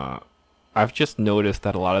 I've just noticed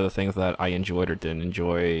that a lot of the things that I enjoyed or didn't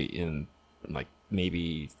enjoy in like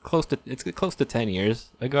maybe close to 10 years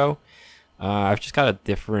ago. I've just got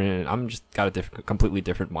a completely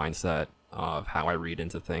different mindset of how I read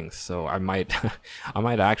into things, so I might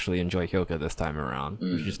actually enjoy Hyoka this time around.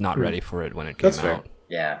 I'm just not ready for it when it came out. Fair.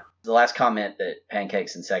 Yeah. The last comment that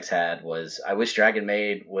Pancakes and Sex had was, I wish Dragon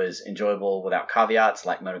Maid was enjoyable without caveats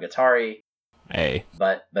like Monogatari. Hey.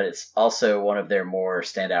 But it's also one of their more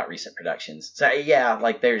standout recent productions. So yeah,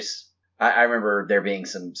 like I remember there being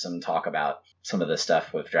some talk about some of the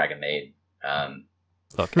stuff with Dragon Maid.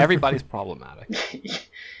 Look, everybody's problematic.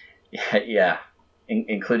 Yeah.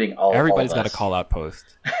 Including all everybody's all of us. Got a call-out post.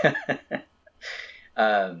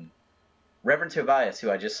 Reverend Tobias, who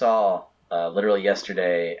I just saw literally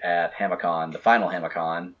yesterday at Hamacon, the final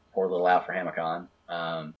Hamacon, poor little out for Hamacon,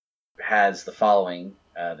 has the following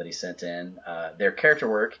that he sent in. Their character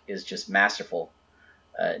work is just masterful.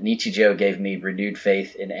 Nichijou gave me renewed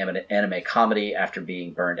faith in anime comedy after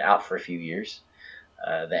being burned out for a few years.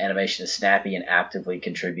 The animation is snappy and actively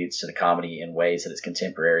contributes to the comedy in ways that its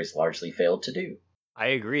contemporaries largely failed to do. I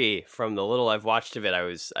agree. From the little I've watched of it,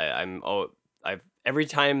 I've every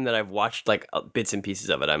time that I've watched like bits and pieces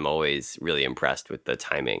of it, I'm always really impressed with the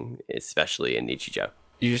timing, especially in Nichijou.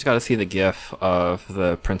 You just got to see the gif of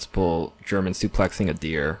the principal German suplexing a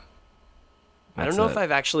deer. I don't know if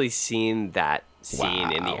I've actually seen that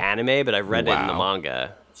scene in the anime, but I've read it in the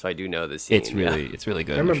manga, so I do know the scene. It's really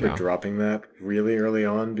good. I remember dropping that really early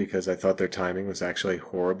on because I thought their timing was actually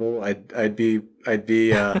horrible. I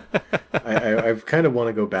kind of want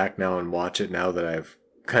to go back now and watch it now that I've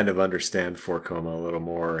kind of understand 4-koma a little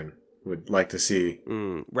more and would like to see.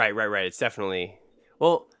 Right. It's definitely,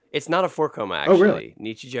 well, it's not a 4-koma actually. Oh, really?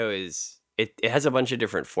 Nichijou is, it has a bunch of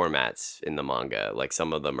different formats in the manga. Like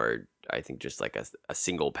some of them are, I think, just like a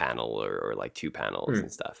single panel or like two panels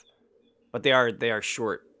and stuff. But they are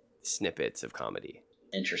short snippets of comedy.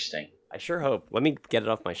 Interesting. I sure hope. Let me get it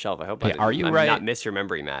off my shelf. I hope Hey, are you I'm right? not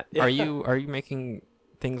misremembering that. Are you making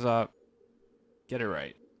things up? Get it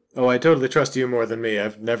right. Oh, I totally trust you more than me.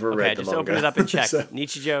 I've never Okay, read I the just manga. opened it up and checked. So-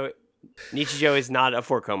 Nichijou is not a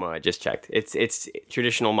 4-koma. I just checked. It's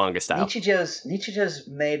traditional manga style. Nichijou's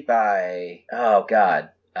made by, oh god,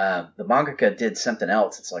 the mangaka did something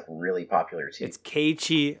else. It's like really popular too. It's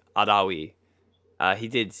Keiichi Arawi. He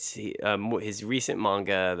did his recent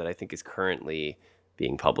manga that I think is currently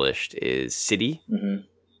being published is City,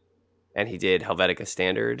 and he did Helvetica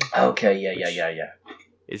Standard. Okay, yeah.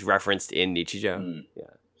 Is referenced in Nichijou. Mm. Yeah,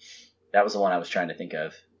 That was the one I was trying to think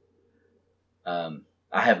of.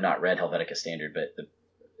 I have not read Helvetica Standard, but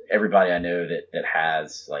everybody I know that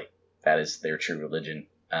has, like, that is their true religion.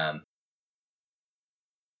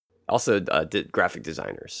 also graphic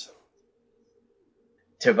designers.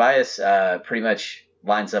 Tobias pretty much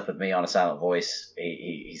lines up with me on A Silent Voice.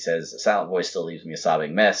 He says, A Silent Voice still leaves me a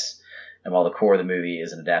sobbing mess. And while the core of the movie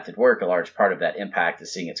is an adapted work, a large part of that impact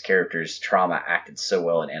is seeing its characters' trauma acted so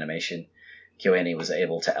well in animation. KyoAni was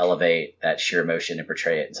able to elevate that sheer emotion and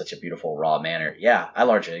portray it in such a beautiful, raw manner. Yeah, I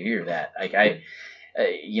largely agree with that. Like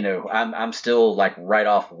I'm still like right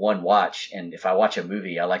off one watch, and if I watch a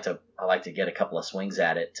movie, I like to get a couple of swings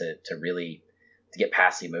at it to really get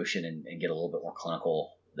past the emotion and get a little bit more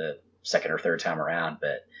clinical the second or third time around.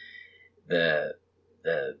 But the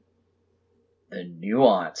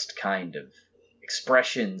nuanced kind of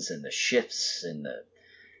expressions and the shifts and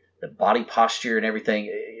the body posture and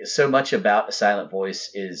everything, so much about A Silent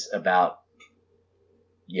Voice is about,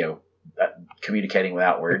 communicating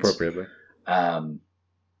without words. Appropriately.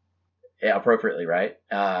 Yeah, appropriately, right?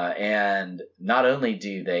 And not only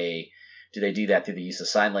do they do that through the use of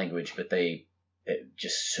sign language, but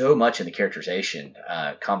just so much in the characterization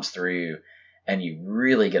comes through, and you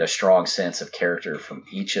really get a strong sense of character from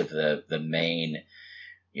each of the main,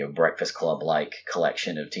 Breakfast Club like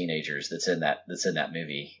collection of teenagers that's in that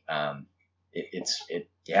movie.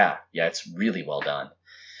 It's really well done.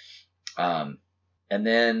 And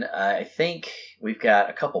then I think we've got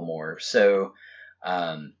a couple more. So,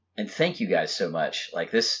 and thank you guys so much.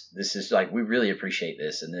 Like this is like, we really appreciate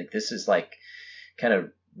this. And like, this is like kind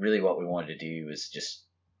of really what we wanted to do is just,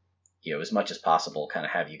 as much as possible, kind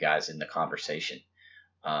of have you guys in the conversation.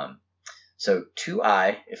 So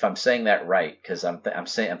 2i, if I'm saying that right, because I'm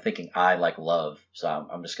thinking I like love, so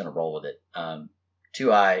I'm just going to roll with it.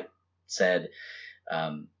 2i said,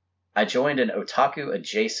 I joined an otaku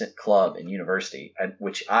adjacent club in university,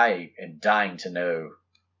 which I am dying to know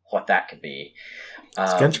what that could be.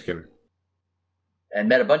 It's Genshin. And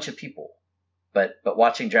met a bunch of people, but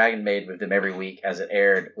watching Dragon Maid with them every week as it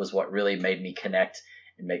aired was what really made me connect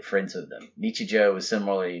and make friends with them. Nichijou was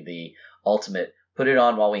similarly the ultimate put it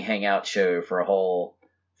on while we hang out show for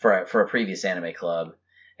a previous anime club,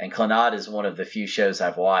 and Clannad is one of the few shows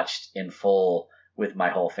I've watched in full with my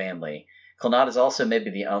whole family. Clannad is also maybe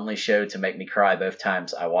the only show to make me cry both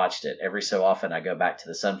times I watched it. Every so often I go back to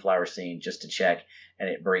the sunflower scene just to check, and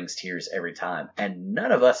it brings tears every time. And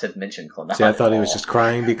none of us have mentioned Clannad. See, I thought he was just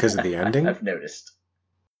crying because of the ending. I've noticed.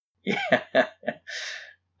 Yeah.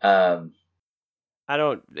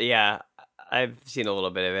 I've seen a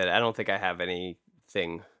little bit of it. I don't think I have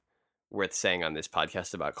anything worth saying on this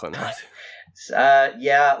podcast about Clannad.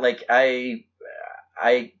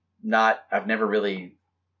 I've never really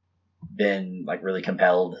been like really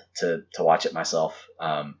compelled to watch it myself.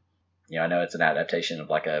 I know it's an adaptation of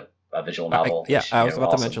like a visual novel. I was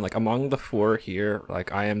about to mention, like, among the four here,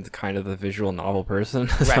 like, I am the visual novel person.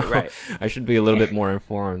 Right. I should be a little bit more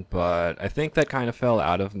informed, but I think that kind of fell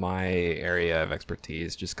out of my area of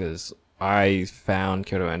expertise just because I found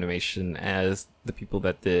Kyoto Animation as the people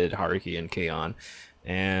that did Haruhi and K-On!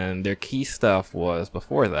 And their key stuff was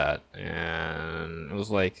before that. And it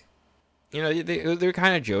was like, they're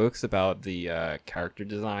kind of jokes about the character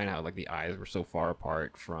design, how like the eyes were so far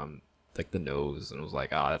apart from like the nose, and it was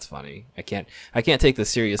like, that's funny. I can't take this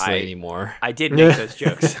seriously anymore. I did make those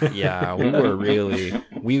jokes. Yeah, we really,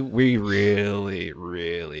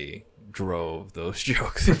 really drove those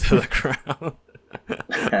jokes into the crowd.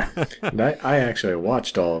 And I actually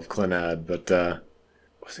watched all of Clannad, but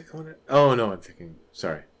was it Clannad? Oh no,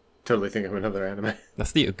 totally thinking of another anime.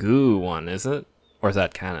 That's the Agoo one, is it? Or is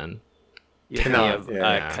that canon?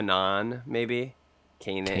 Kanan, maybe?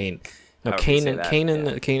 Kanan. No,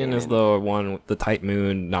 Kanan is the one with the Type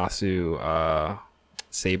Moon, Nasu,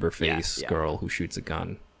 saber face girl who shoots a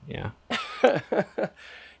gun. Yeah.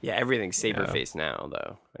 Yeah, everything's saber face now,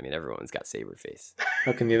 though. I mean, everyone's got saber face.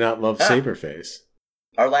 How can you not love Saberface?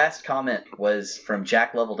 Our last comment was from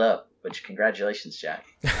Jack Leveled Up, which congratulations, Jack.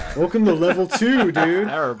 Welcome to level 2, dude.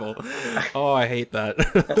 Terrible. Oh, I hate that.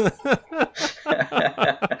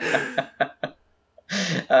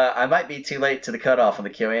 I might be too late to the cutoff on the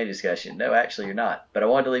Q&A discussion. No, actually, you're not. But I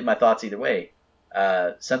wanted to leave my thoughts either way.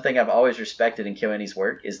 Something I've always respected in KyoAni's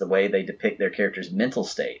work is the way they depict their characters' mental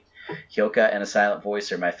state. Hyoka and A Silent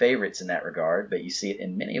Voice are my favorites in that regard, but you see it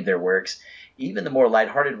in many of their works, even the more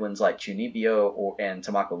lighthearted ones like Chunibyo and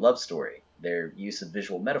Tamako Love Story. Their use of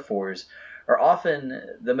visual metaphors are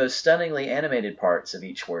often the most stunningly animated parts of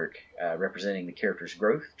each work, representing the character's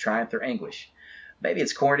growth, triumph, or anguish. Maybe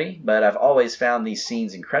it's corny, but I've always found these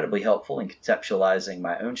scenes incredibly helpful in conceptualizing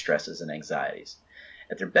my own stresses and anxieties.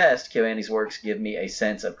 At their best, KyoAni's works give me a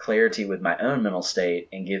sense of clarity with my own mental state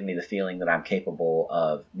and give me the feeling that I'm capable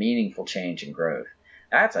of meaningful change and growth.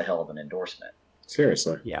 That's a hell of an endorsement.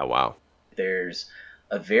 Seriously. Yeah, wow. There's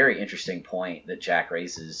a very interesting point that Jack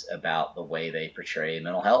raises about the way they portray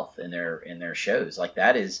mental health in their shows. Like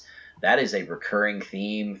that is a recurring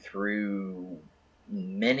theme through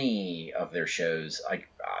many of their shows. Like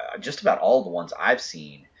just about all the ones I've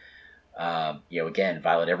seen. Again,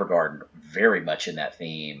 Violet Evergarden, very much in that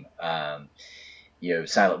theme.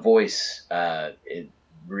 Silent Voice, it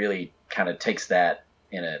really kind of takes that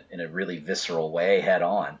in a really visceral way head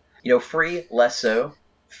on. Free, less so,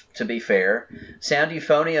 to be fair. Sound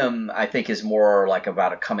Euphonium, I think, is more like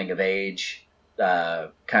about a coming of age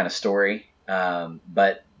kind of story.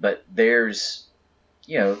 But there's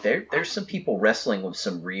some people wrestling with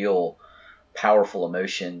some real powerful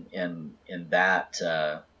emotion in that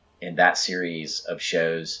series of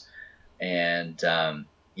shows. And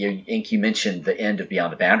Ink, you mentioned the end of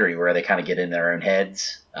Beyond the Boundary where they kind of get in their own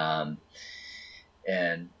heads.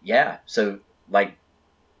 So like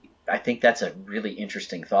I think that's a really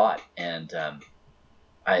interesting thought, and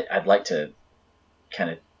I'd like to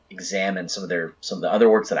kind of examine some of the other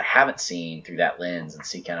works that I haven't seen through that lens and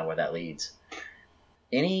see kind of where that leads.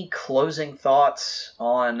 Any closing thoughts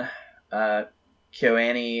on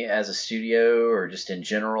KyoAni as a studio or just in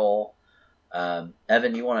general?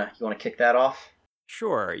 Evan, you wanna kick that off?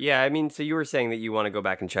 Sure. Yeah. I mean, so you were saying that you want to go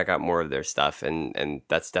back and check out more of their stuff, and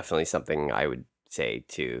that's definitely something I would say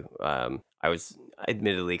too. I was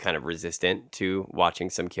admittedly kind of resistant to watching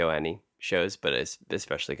some KyoAni shows, but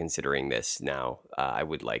especially considering this now, I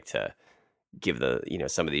would like to give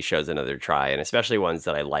some of these shows another try, and especially ones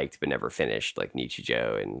that I liked but never finished, like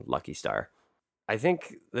Nichijou and Lucky Star. I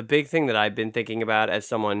think the big thing that I've been thinking about as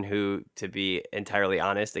someone who, to be entirely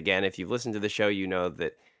honest, again, if you've listened to the show, you know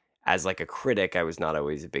that as like a critic, I was not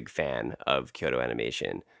always a big fan of Kyoto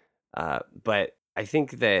Animation. But I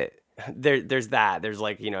think that there's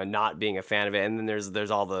like, not being a fan of it. And then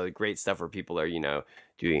there's all the great stuff where people are,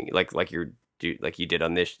 doing like you did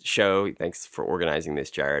on this show. Thanks for organizing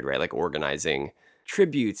this, Jared, right? Like organizing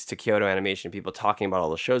tributes to Kyoto Animation, people talking about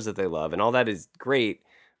all the shows that they love, and all that is great.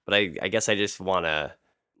 But I guess I just want to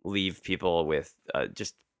leave people with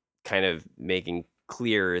just kind of making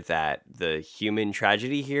clear that the human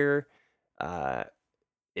tragedy here,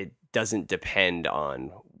 it doesn't depend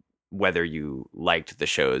on whether you liked the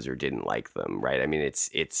shows or didn't like them, right? I mean,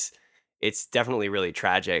 it's definitely really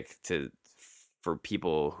tragic for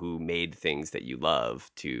people who made things that you love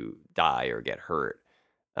to die or get hurt.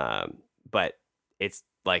 But it's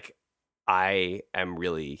like I am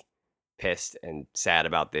really pissed and sad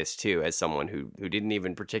about this too, as someone who didn't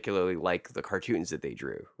even particularly like the cartoons that they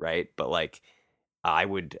drew, right? But like I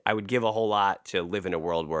would give a whole lot to live in a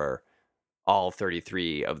world where all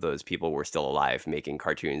 33 of those people were still alive making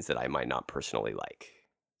cartoons that I might not personally like.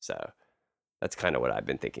 So that's kind of what I've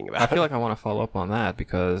been thinking about. I feel like I want to follow up on that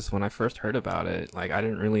because when I first heard about it, like I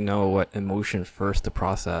didn't really know what emotion first to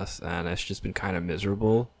process, and it's just been kind of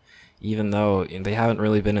miserable, even though they haven't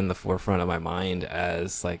really been in the forefront of my mind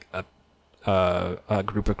as like a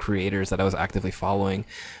group of creators that I was actively following.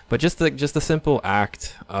 But just the simple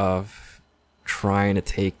act of trying to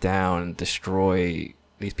take down and destroy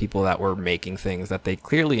these people that were making things that they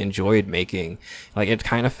clearly enjoyed making, like it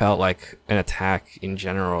kind of felt like an attack in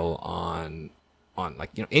general on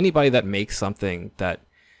like anybody that makes something that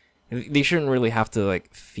they shouldn't really have to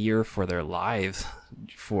like fear for their lives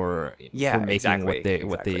for making exactly.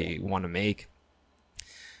 what they want to make.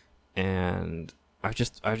 And I've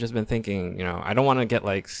just been thinking, I don't want to get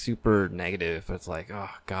like super negative, but it's like,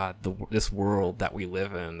 oh God, this world that we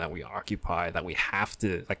live in, that we occupy, that we have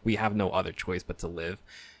to, like, we have no other choice but to live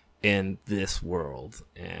in this world.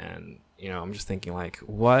 And, I'm just thinking like,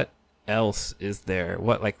 what else is there?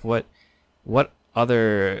 What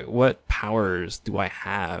powers do I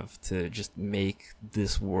have to just make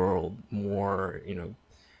this world more,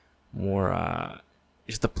 more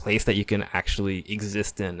just a place that you can actually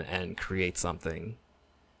exist in and create something.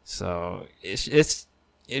 So it's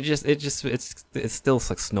still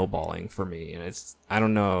like snowballing for me, and I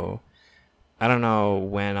don't know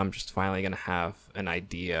when I'm just finally gonna have an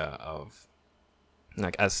idea of,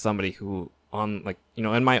 like, as somebody who, on, like,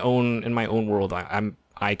 in my own world,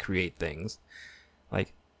 I create things.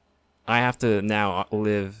 Like, I have to now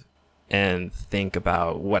live and think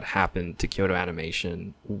about what happened to Kyoto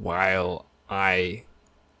Animation while I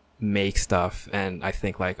make stuff, and I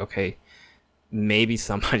think, like, okay, maybe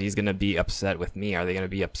somebody's gonna be upset with me. Are they gonna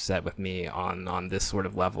be upset with me on this sort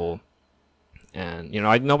of level? And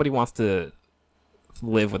nobody wants to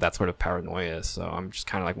live with that sort of paranoia. So I'm just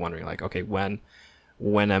kind of like wondering, like, okay, when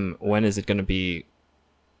is it gonna be?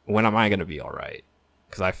 When am I gonna be all right?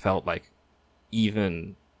 Because I felt like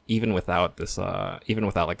even without this, even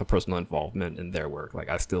without like the personal involvement in their work, like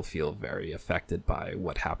I still feel very affected by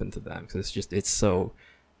what happened to them. Because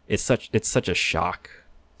it's such a shock.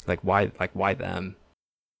 Like why them?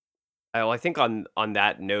 I think on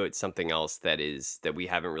that note, something else that we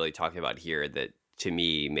haven't really talked about here that to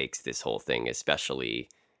me makes this whole thing especially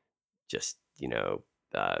just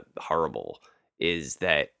horrible is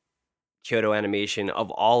that Kyoto Animation, of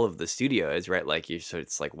all of the studios, right? Like so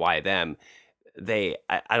it's like, why them? I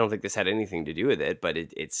don't think this had anything to do with it, but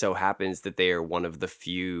it so happens that they are one of the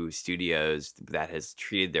few studios that has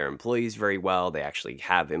treated their employees very well. They actually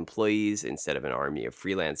have employees instead of an army of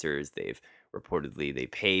freelancers. They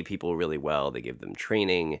pay people really well. They give them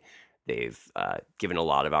training. They've given a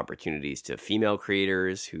lot of opportunities to female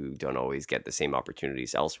creators who don't always get the same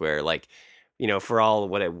opportunities elsewhere. Like, for all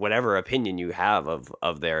whatever opinion you have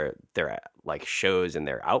of their like shows and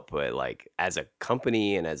their output, like as a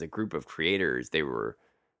company and as a group of creators, they were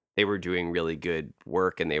doing really good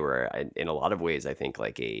work, and they were in a lot of ways, I think,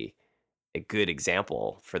 like a good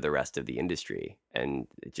example for the rest of the industry. And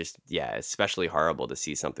it just, yeah, especially horrible to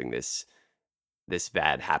see something this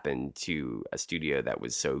bad happen to a studio that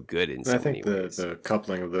was so good in so I many think ways. the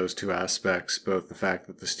coupling of those two aspects, both the fact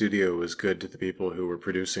that the studio was good to the people who were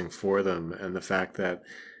producing for them, and the fact that,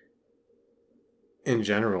 in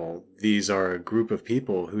general, these are a group of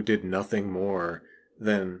people who did nothing more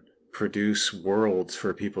than produce worlds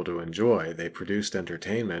for people to enjoy. They produced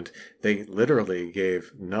entertainment. They literally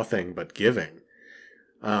gave nothing but giving.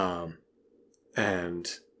 And,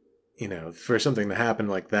 for something to happen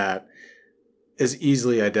like that, is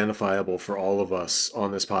easily identifiable for all of us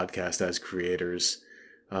on this podcast as creators.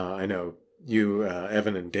 I know you,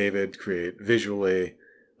 Evan and David, create visually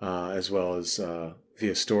as well as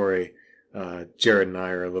via story. Jared and I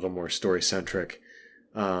are a little more story-centric.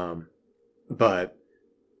 But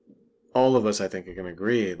all of us, I think, can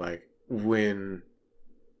agree, like, when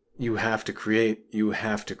you have to create, you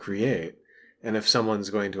have to create. And if someone's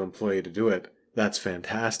going to employ you to do it, that's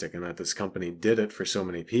fantastic. And that this company did it for so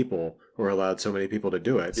many people, or allowed so many people to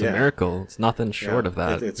do it. It's a miracle. It's nothing short of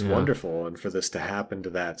that. It's wonderful. And for this to happen to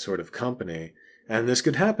that sort of company, and this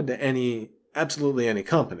could happen to absolutely any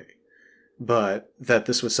company, but that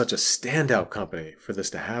this was such a standout company for this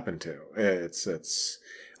to happen to.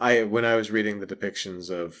 When I was reading the depictions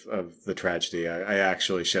of the tragedy, I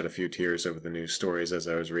actually shed a few tears over the news stories as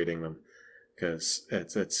I was reading them, because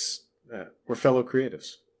we're fellow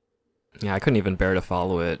creatives. Yeah, I couldn't even bear to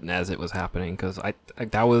follow it as it was happening, because I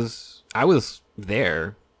was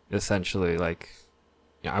there essentially. Like,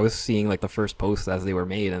 I was seeing like the first posts as they were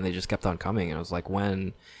made, and they just kept on coming, and I was like,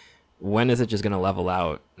 when is it just gonna level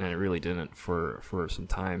out? And it really didn't for some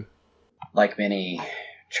time. Like many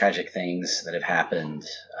tragic things that have happened,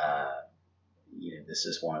 this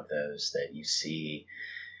is one of those that you see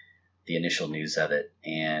the initial news of it,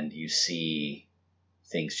 and you see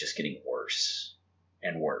things just getting worse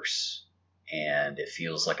and worse, and it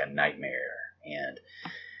feels like a nightmare. And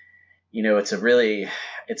it's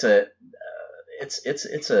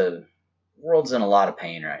a world's in a lot of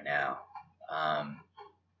pain right now,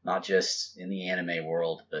 not just in the anime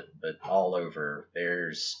world, but all over.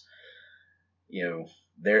 There's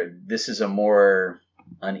this is a more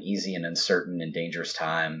uneasy and uncertain and dangerous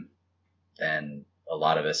time than a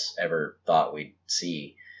lot of us ever thought we'd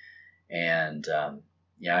see. And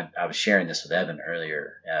I was sharing this with Evan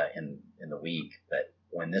earlier in the week, but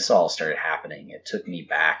when this all started happening, it took me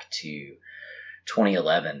back to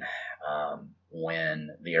 2011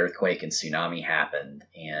 when the earthquake and tsunami happened.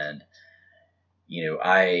 And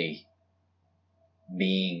I,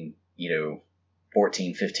 being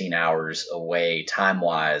 14, 15 hours away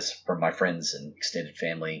time-wise from my friends and extended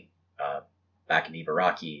family back in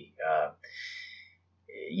Ibaraki,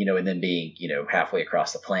 and then being, halfway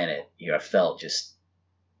across the planet, I felt just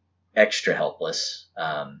extra helpless.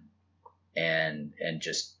 and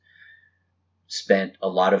just spent a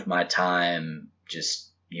lot of my time just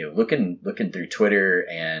looking through Twitter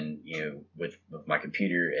and with my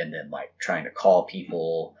computer, and then like trying to call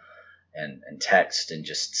people and text and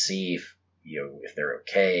just see if they're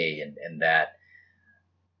okay, and that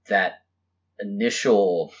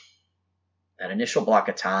initial block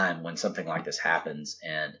of time when something like this happens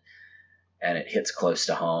and it hits close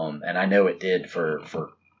to home, and I know it did for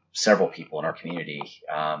several people in our community.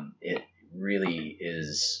 It really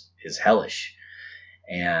is hellish,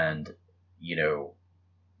 and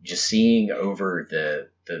just seeing over the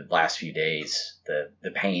last few days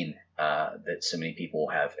the pain that so many people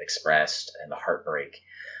have expressed and the heartbreak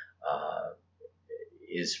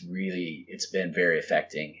it's been very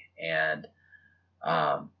affecting. And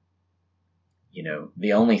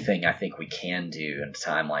the only thing I think we can do in a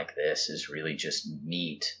time like this is really just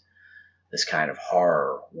meet this kind of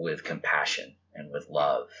horror with compassion and with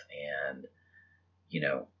love, and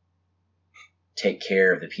take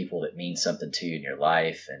care of the people that mean something to you in your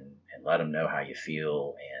life, and let them know how you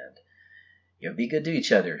feel, and be good to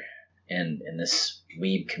each other in this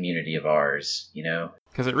weeb community of ours,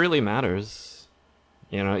 Because it really matters.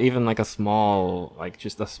 Even like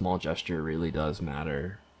just a small gesture really does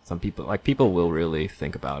matter. Some people will really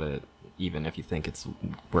think about it, even if you think it's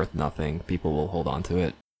worth nothing. People will hold on to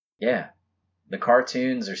it. Yeah. The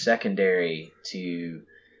cartoons are secondary to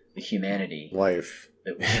the humanity Life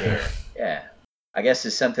that we share. Yeah. I guess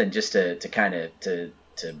it's something just to kind of to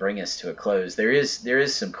bring us to a close. There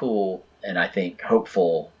is some cool and I think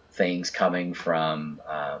hopeful things coming from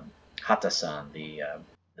Hata-san, the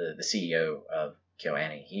CEO of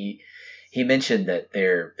KyoAni. He mentioned that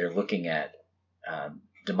they're looking at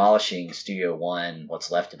demolishing Studio One,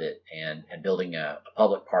 what's left of it, and building a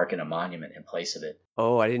public park and a monument in place of it.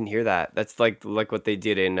 Oh, I didn't hear that. That's like what they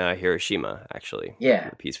did in Hiroshima, actually. Yeah,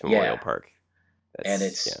 the Peace Memorial Park. And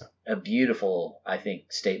it's a beautiful, I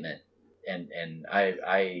think, statement, and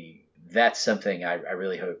I that's something I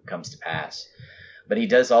really hope comes to pass. But he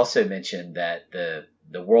does also mention that the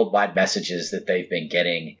worldwide messages that they've been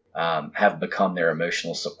getting have become their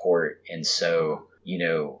emotional support, and so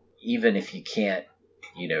even if you can't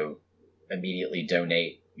immediately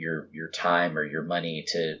donate your time or your money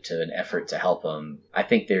to an effort to help them, I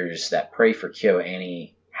think there's that Pray for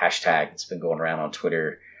KyoAni hashtag that's been going around on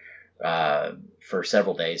Twitter for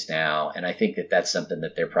several days now, and I think that that's something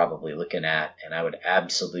that they're probably looking at, and I would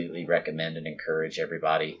absolutely recommend and encourage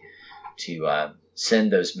everybody to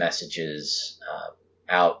send those messages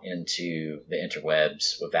out into the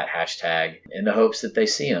interwebs with that hashtag in the hopes that they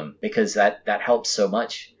see them, because that helps so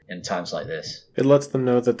much in times like this. It lets them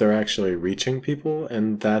know that they're actually reaching people,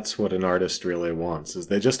 and that's what an artist really wants, is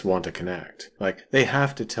they just want to connect. Like, they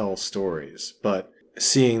have to tell stories, but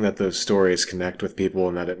seeing that those stories connect with people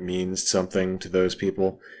and that it means something to those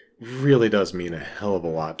people really does mean a hell of a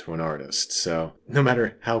lot to an artist. So no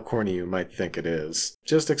matter how corny you might think it is,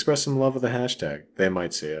 just express some love with the hashtag. They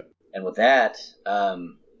might see it. And with that,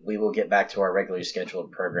 we will get back to our regularly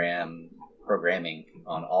scheduled programming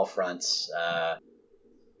on all fronts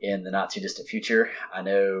in the not too distant future. I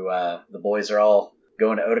know the boys are all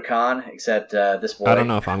going to Otakon, except this boy. I don't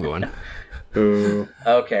know if I'm going. Ooh.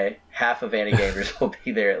 Okay, half of Annie Gamers will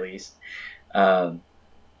be there at least.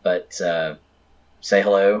 But say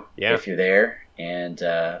hello if you're there. And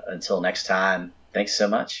until next time, thanks so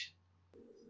much.